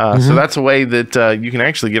 So that's a way that you can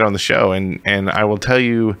actually get on the show. And I will tell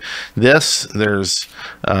you this, there's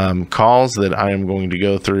calls that I am going to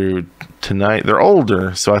go through tonight. They're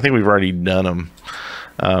older, so I think we've already done them.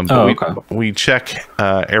 But we check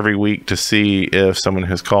every week to see if someone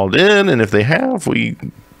has called in, and if they have,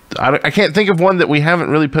 I can't think of one that we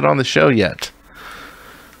haven't really put on the show yet.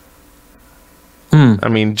 I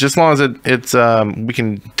mean, just as long as it's we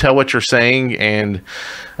can tell what you're saying, and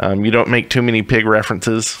you don't make too many pig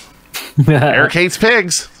references. Eric hates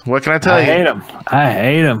pigs. What can I tell you? I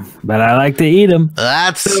hate them, but I like to eat them.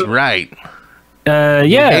 That's right.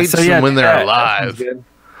 Hates them when they're alive.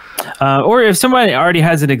 Or if somebody already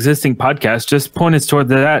has an existing podcast, just point us toward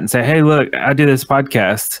that and say, hey, look, I do this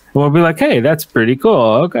podcast. And we'll be like, hey, that's pretty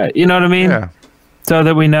cool. Okay. You know what I mean? Yeah. So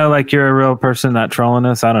that we know like you're a real person, not trolling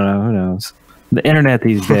us. I don't know. Who knows? The internet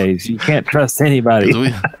these days, you can't trust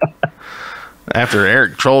anybody. After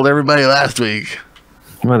Eric trolled everybody last week.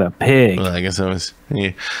 With a pig. Well, I guess I was.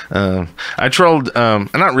 Yeah. I trolled.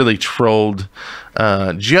 Not really trolled.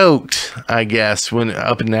 Joked, I guess, when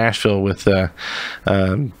up in Nashville with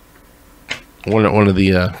one of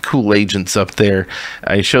the cool agents up there.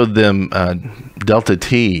 I showed them Delta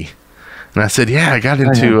T, and I said, "Yeah, I got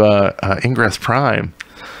into Ingress Prime."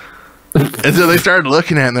 And so they started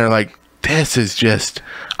looking at it, and they're like, "This is just.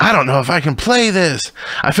 I don't know if I can play this."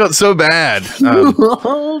 I felt so bad.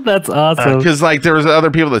 That's awesome. Because like there was other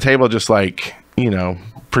people at the table just like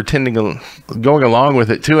pretending, going along with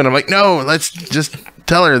it too, and I'm like, no, let's just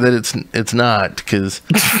tell her that it's not, because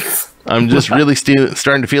I'm just really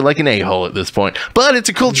starting to feel like an a-hole at this point. But it's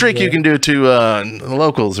a cool trick you can do to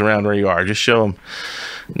locals around where you are. Just show them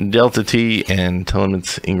Delta T and tell them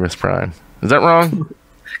it's Ingress Prime. Is that wrong?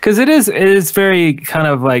 Because it is very kind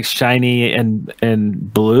of like shiny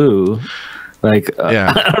and blue. Like,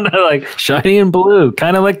 Yeah. I don't know, like shiny and blue,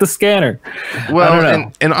 kind of like the scanner. Well, I don't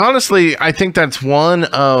know. and honestly, I think that's one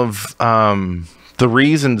of the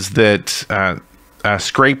reasons that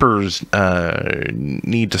scrapers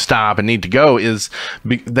need to stop and need to go is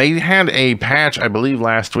they had a patch, I believe,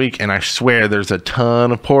 last week, and I swear there's a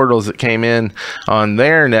ton of portals that came in on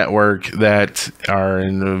their network that are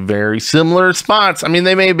in very similar spots. I mean,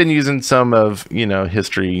 they may have been using some of,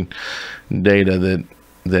 history data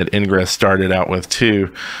that Ingress started out with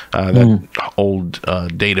too, that old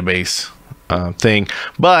database thing.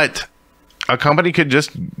 But a company could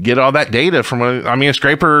just get all that data from a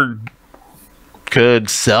scraper could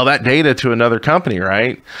sell that data to another company,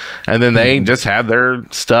 right? And then they just have their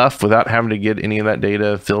stuff without having to get any of that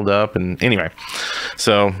data filled up. And anyway,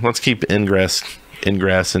 so let's keep Ingress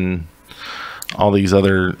and all these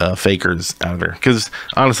other fakers out of there, because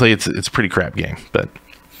honestly, it's a pretty crap game, but.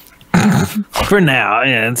 For now,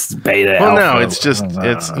 yeah, it's beta. Well,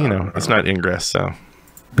 alpha. no, it's not Ingress, so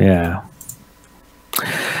yeah.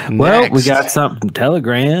 Well, we Next. got something from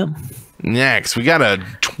Telegram. Next, we got a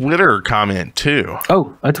Twitter comment too.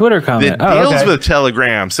 Oh, a Twitter comment That deals okay. with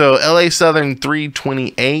Telegram. So LA Southern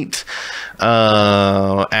 328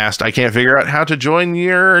 asked, I can't figure out how to join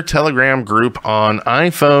your Telegram group on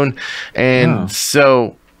iPhone. And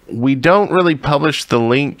so we don't really publish the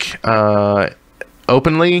link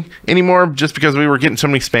openly anymore, just because we were getting so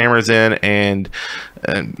many spammers in, and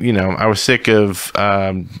I was sick of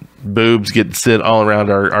boobs getting sit all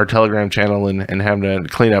around our Telegram channel and having to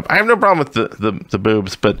clean up. I have no problem with the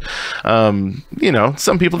boobs, but some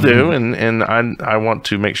people do, and I want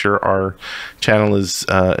to make sure our channel is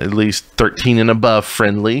at least 13 and above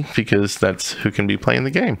friendly, because that's who can be playing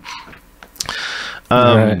the game.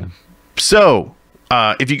 Right. So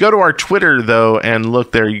if you go to our Twitter, though, and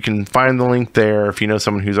look there, you can find the link there. If you know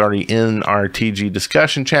someone who's already in our TG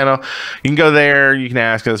discussion channel, you can go there. You can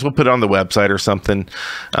ask us. We'll put it on the website or something.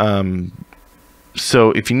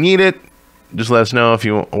 So if you need it, just let us know if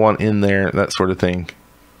you want in there, that sort of thing.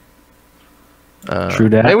 True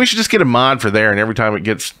that. Maybe we should just get a mod for there, and every time it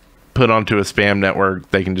gets put onto a spam network,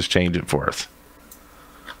 they can just change it for us.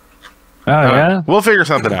 Oh, yeah? We'll figure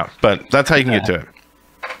something out, but that's how you can get to it.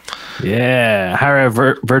 Yeah, hire a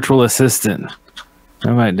virtual assistant.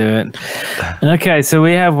 I might do it. Okay, so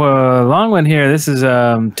we have a long one here. This is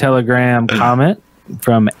a Telegram comment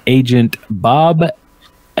from Agent Bob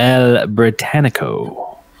El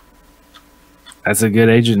Britannico. That's a good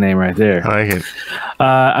agent name right there. I like it.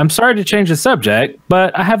 I'm sorry to change the subject,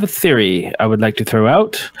 but I have a theory I would like to throw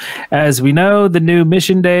out. As we know, the new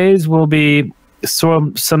mission days will be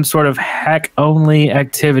some sort of hack-only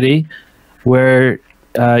activity where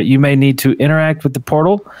you may need to interact with the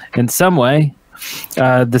portal in some way.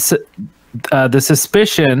 The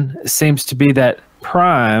suspicion seems to be that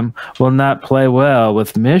Prime will not play well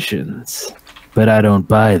with missions, but I don't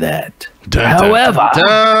buy that. However,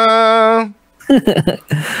 I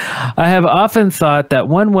have often thought that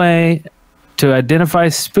one way to identify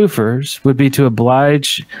spoofers would be to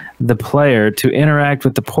oblige the player to interact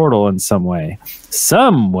with the portal in some way.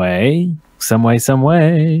 Some way,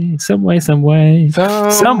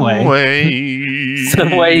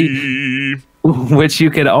 which you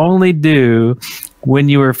could only do when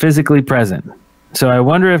you were physically present. So I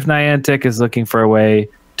wonder if Niantic is looking for a way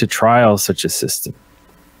to trial such a system.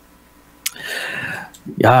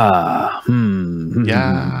 Yeah.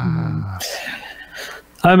 Yeah.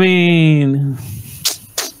 I mean,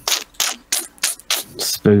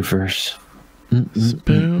 spoofers.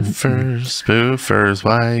 Spoofers.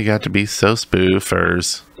 Why you got to be so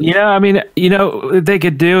spoofers? I mean, what they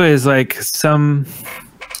could do is like some.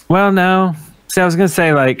 Well, no. See, I was gonna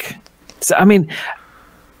say like, I mean,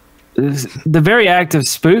 the very act of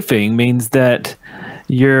spoofing means that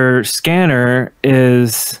your scanner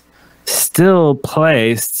is still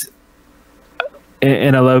placed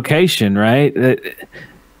in a location, right?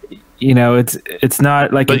 It's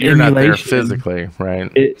not like but an you're emulation. not there physically, right?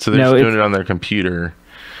 So they're just doing it on their computer.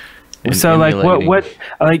 So like what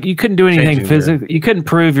like you couldn't do anything physical. You couldn't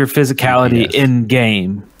prove your physicality in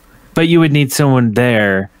game, but you would need someone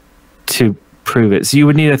there to prove it. So you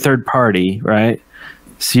would need a third party, right?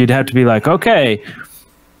 So you'd have to be like, okay,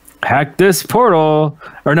 hack this portal,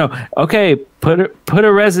 or no, okay, put a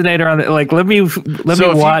resonator on it. Like let me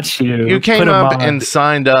watch you. You came up and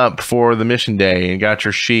signed up for the mission day and got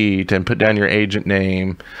your sheet and put down your agent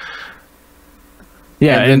name.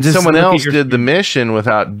 Yeah, and then someone else did the mission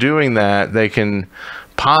without doing that. They can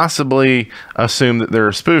possibly assume that they're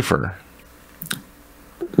a spoofer.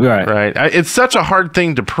 Right. It's such a hard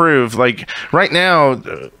thing to prove. Like right now,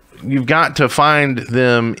 you've got to find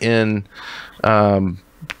them in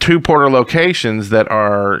two portal locations that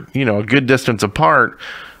are, you know, a good distance apart,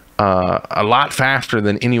 a lot faster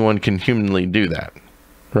than anyone can humanly do that,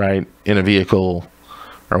 right? In a vehicle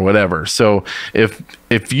or whatever. So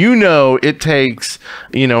if you know it takes,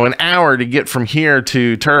 you know, an hour to get from here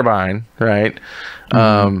to Turbine, right?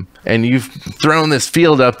 And you've thrown this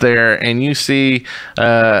field up there and you see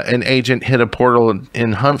an agent hit a portal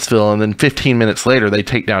in Huntsville, and then 15 minutes later they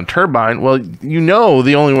take down Turbine. Well, you know,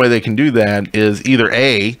 the only way they can do that is either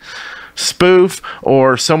A, spoof,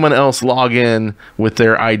 or someone else log in with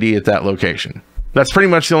their ID at that location. That's pretty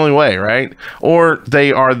much the only way, right? Or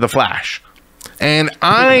they are the Flash. And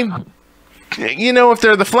you know, if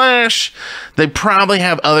they're the Flash, they probably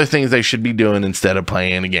have other things they should be doing instead of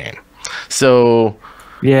playing a game. So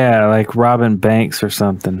yeah, like robbing banks or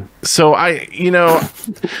something. So you know,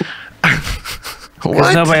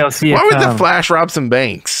 what? Nobody will see it. Why would the Flash rob some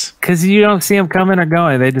banks? Because you don't see him coming or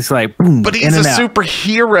going. They just like boom. But he's a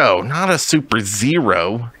superhero, not a super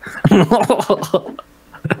zero.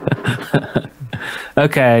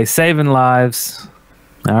 Okay, saving lives.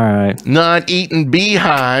 All right. Not eating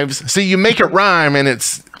beehives. See, you make it rhyme, and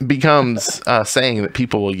it becomes a saying that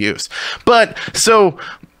people will use. But so.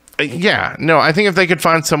 Yeah, no, I think if they could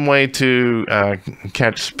find some way to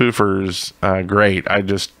catch spoofers, great. I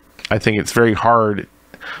think it's very hard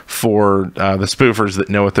for the spoofers that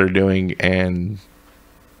know what they're doing and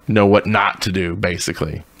know what not to do,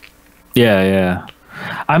 basically. Yeah.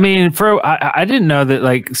 I mean, I didn't know that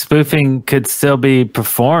like spoofing could still be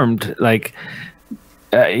performed. Like,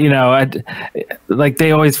 you know, like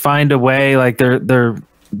they always find a way. Like they're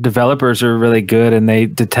developers are really good and they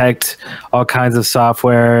detect all kinds of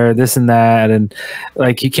software, this and that, and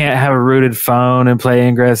like you can't have a rooted phone and play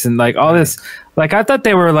Ingress and like all this. Like I thought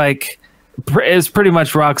they were like it's pretty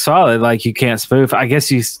much rock solid. Like you can't spoof. I guess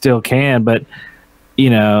you still can, but you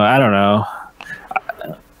know, I don't know.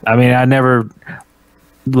 I mean, I never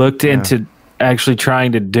looked into actually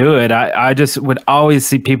trying to do it. I just would always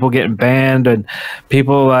see people getting banned and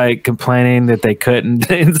people like complaining that they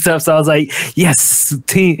couldn't and stuff. So I was like, yes,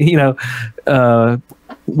 team, you know,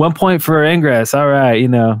 1 point for Ingress. All right. You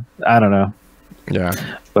know, I don't know. Yeah.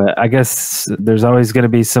 But I guess there's always going to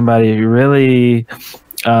be somebody who really,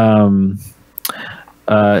 you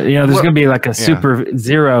know, there's going to be like a super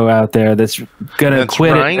zero out there that's going to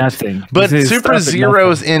quit at nothing. But super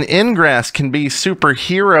zeros in Ingress can be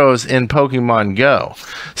superheroes in Pokemon Go.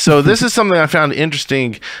 So this is something I found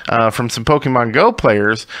interesting from some Pokemon Go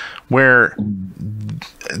players where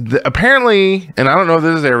apparently, and I don't know if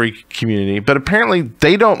this is every community, but apparently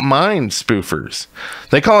they don't mind spoofers.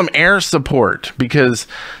 They call them air support because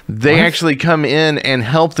they actually come in and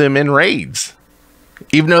help them in raids.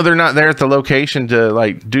 Even though they're not there at the location to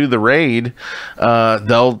like do the raid,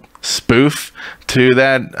 they'll spoof to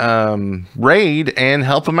that raid and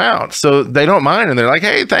help them out. So they don't mind, and they're like,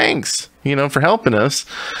 "Hey, thanks, you know, for helping us."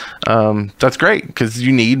 That's great because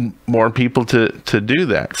you need more people to do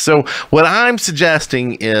that. So what I'm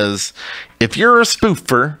suggesting is, if you're a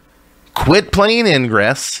spoofer, quit playing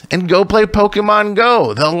Ingress and go play Pokemon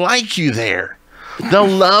Go. They'll like you there. They'll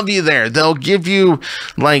love you there. They'll give you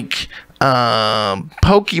like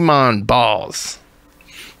Pokemon balls.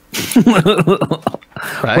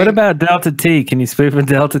 Right? What about Delta T? Can you spoof in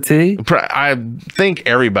Delta T? I think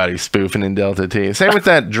everybody's spoofing in Delta T. Same with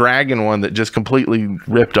that dragon one that just completely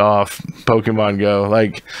ripped off Pokemon Go.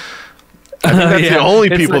 Like, I think that's the only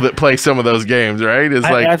people that play some of those games, right? It's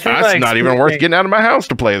like, that's like not even worth getting out of my house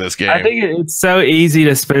to play this game. I think it's so easy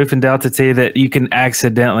to spoof in Delta T that you can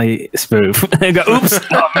accidentally spoof and go, oops,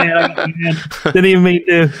 oh man, didn't even mean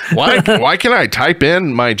to. Why can I type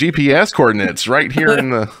in my GPS coordinates right here in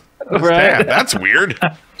the tab? That's weird.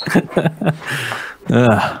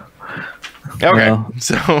 Okay.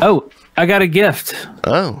 So I got a gift.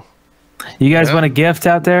 Oh. You guys want a gift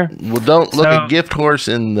out there? Well, don't look a gift horse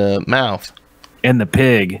in the mouth. In the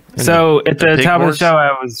pig. So at the top of the show,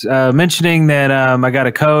 I was mentioning that I got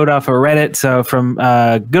a code off of Reddit. So from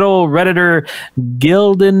good old Redditor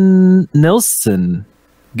Gilden Nilsson.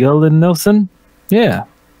 Yeah.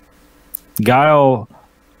 Guile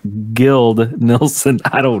Guild Nilsson.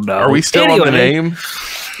 I don't know. Are we still on the name?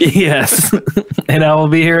 Yes. And I will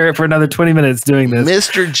be here for another 20 minutes doing this.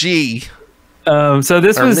 Mr. G. So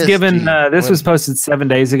this was given, this was posted 7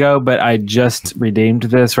 days ago, but I just redeemed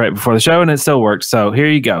this right before the show and it still works. So here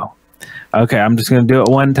you go. Okay. I'm just going to do it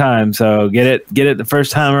one time. So get it the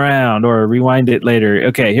first time around or rewind it later.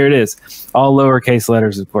 Okay. Here it is. All lowercase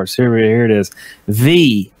letters, of course. Here it is.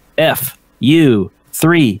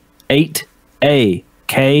 VFU38A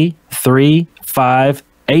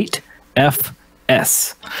K358FA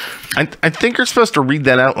S. I think you're supposed to read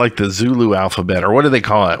that out like the Zulu alphabet, or what do they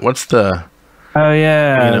call it? What's the... Oh,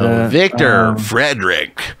 yeah. Victor,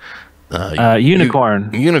 Frederick.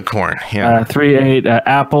 Unicorn. Unicorn, yeah. 3-8,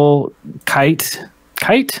 apple, kite,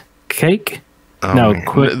 cake? Oh, no,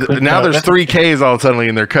 now there's 3 Ks all suddenly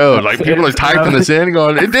in their code. Like, people are typing this in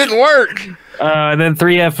going, it didn't work. And then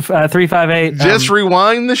 358. Just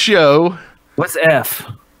rewind the show. What's F?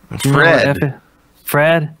 Fred.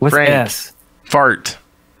 Fred? What's Frank. S? Fart.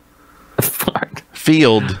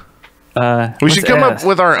 Field. We should come up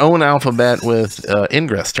with our own alphabet with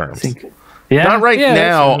Ingress terms. Yeah, not right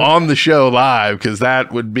now on the show live, because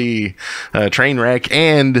that would be a train wreck.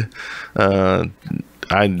 And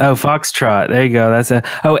Foxtrot. There you go. That's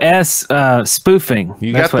S. Spoofing.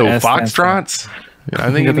 You That's got the S Foxtrots?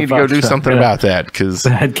 I think you need to go do something about that, because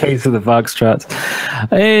bad case of the Foxtrots.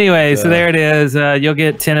 Anyway, so there it is. You'll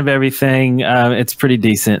get 10 of everything. It's pretty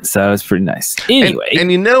decent, so it's pretty nice. Anyway,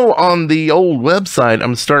 and on the old website,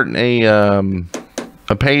 I'm starting a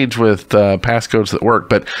page with passcodes that work,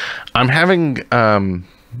 but I'm having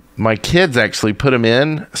my kids actually put them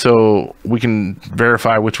in so we can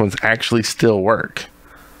verify which ones actually still work.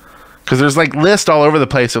 Because there's like lists all over the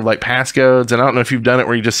place of like passcodes, and I don't know if you've done it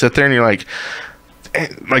where you just sit there and you're like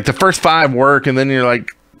the first 5 work, and then you're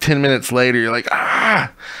like 10 minutes later you're like,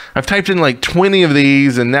 I've typed in like 20 of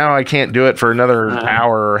these and now I can't do it for another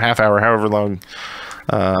hour or half hour, however long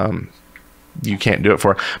you can't do it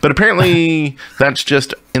for. But apparently that's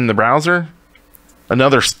just in the browser.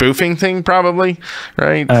 Another spoofing thing, probably,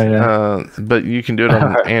 right? Oh, yeah. But you can do it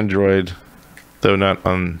on Android, though not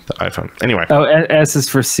on the iPhone. Anyway. Oh, S is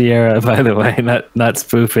for Sierra, by the way, not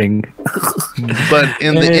spoofing. But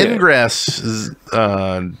in the Ingress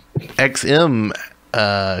XM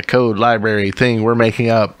code library thing we're making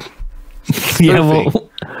up. Yeah,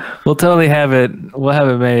 we'll totally have it. We'll have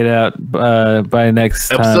it made out by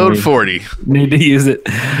next episode 40. Need to use it.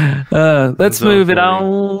 Let's move it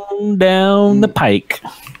on down the pike.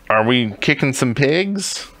 Are we kicking some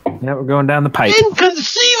pigs? Yeah, we're going down the pike.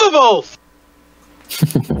 Inconceivable!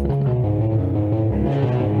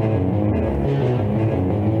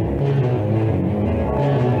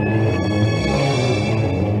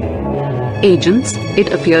 Agents,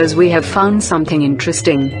 it appears we have found something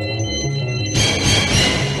interesting.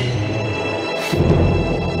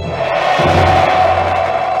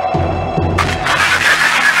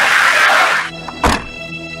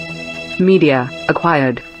 Media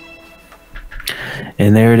acquired.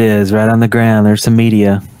 And there it is, right on the ground. There's some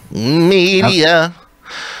media.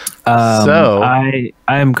 I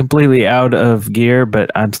am completely out of gear,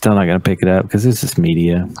 but I'm still not going to pick it up because this is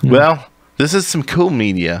media. Well, this is some cool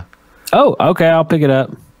media. Oh, okay. I'll pick it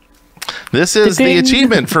up. This is the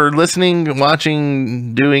achievement for listening,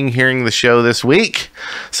 watching, hearing the show this week.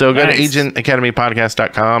 So go to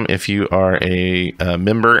agentacademypodcast.com if you are a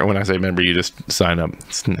member. And when I say member, you just sign up.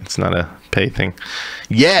 It's not a pay thing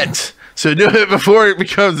yet. So do it before it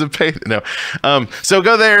becomes a pay. No. So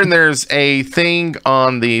go there, and there's a thing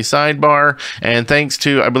on the sidebar. And thanks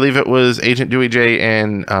to, I believe it was Agent Dewey J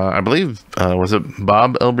and I believe, was it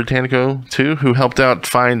Bob El Britannico too, who helped out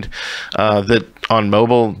find that on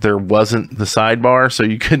mobile there wasn't the sidebar, so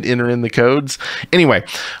you couldn't enter in the codes. Anyway,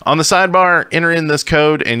 on the sidebar, enter in this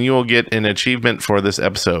code, and you will get an achievement for this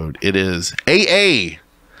episode. It is AA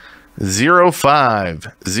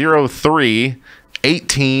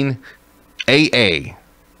 050318 AA.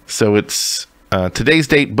 So it's today's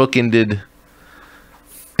date bookended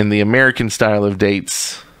in the American style of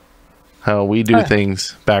dates, how we do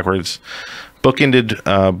things backwards, bookended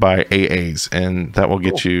by AAs, and that will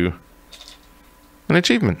get you an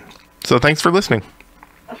achievement. So thanks for listening.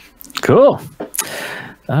 Cool.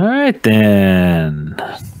 All right then.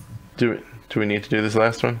 Do we need to do this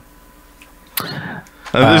last one?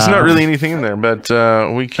 There's not really anything in there, but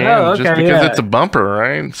we can just because it's a bumper,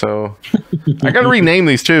 right? So I got to rename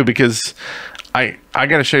these too, because I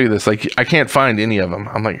got to show you this. Like, I can't find any of them.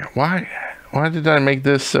 I'm like, why did I make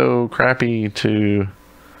this so crappy to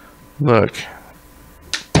look?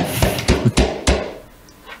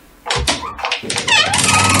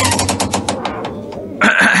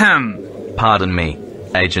 Pardon me,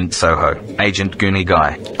 Agent Soho, Agent Goonie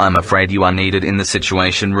Guy. I'm afraid you are needed in the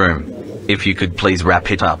Situation Room. If you could please wrap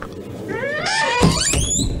it up.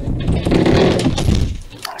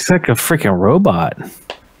 It's like a freaking robot.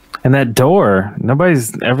 And that door,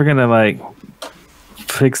 nobody's ever gonna like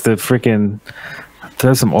fix the freaking,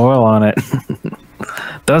 throw some oil on it.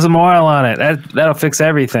 Throw some oil on it. That'll fix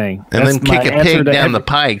everything. And then kick a pig down the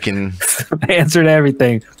pike and answer to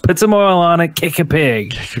everything. Put some oil on it, kick a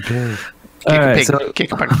pig. Kick a pig. All right, so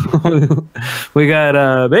kick a pig. we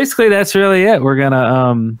got basically that's really it. We're going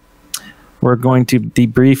to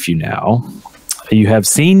debrief you now. You have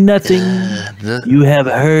seen nothing. You have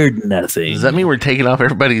heard nothing. Does that mean we're taking off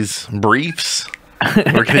everybody's briefs?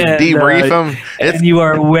 We're going to debrief them. And you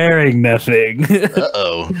are wearing nothing.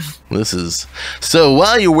 Uh-oh. This is... So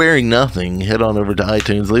while you're wearing nothing, head on over to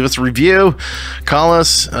iTunes. Leave us a review. Call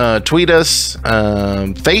us. Tweet us.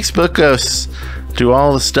 Facebook us. Do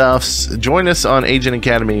all the stuffs. Join us on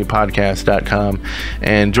agentacademypodcast.com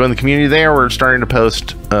and join the community there. We're starting to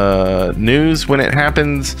post news when it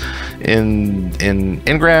happens in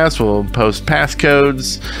Ingress. We'll post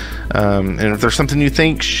passcodes. And if there's something you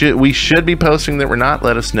think we should be posting that we're not,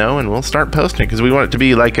 let us know and we'll start posting, because we want it to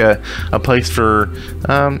be like a place for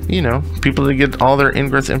people to get all their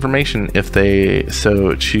Ingress information if they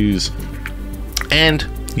so choose, and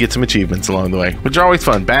get some achievements along the way, which are always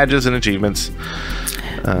fun. Badges and achievements.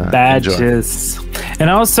 Badges. Enjoy. And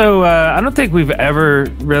also, I don't think we've ever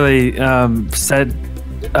really said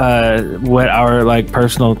what our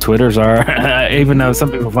personal Twitters are, even though some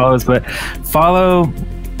people follow us, but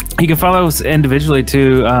you can follow us individually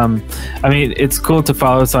too. It's cool to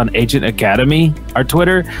follow us on Agent Academy, our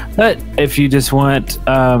Twitter. But if you just want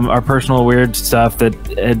our personal weird stuff that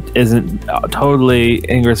it isn't totally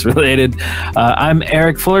Ingress related, I'm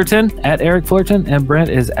Eric Fullerton at Eric Fullerton, and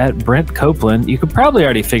Brent is at Brent Copeland. You could probably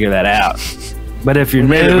already figure that out. But if you're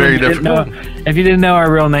new, if you didn't know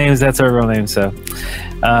our real names, that's our real name. So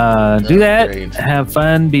do that. Great. Have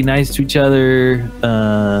fun. Be nice to each other.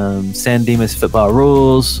 San Dimas football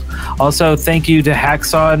rules. Also, thank you to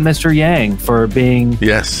Hacksaw and Mr. Yang for being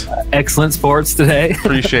excellent sports today.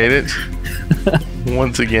 Appreciate it.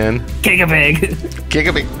 Once again. Kick a pig. Kick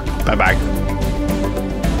a pig. Bye-bye.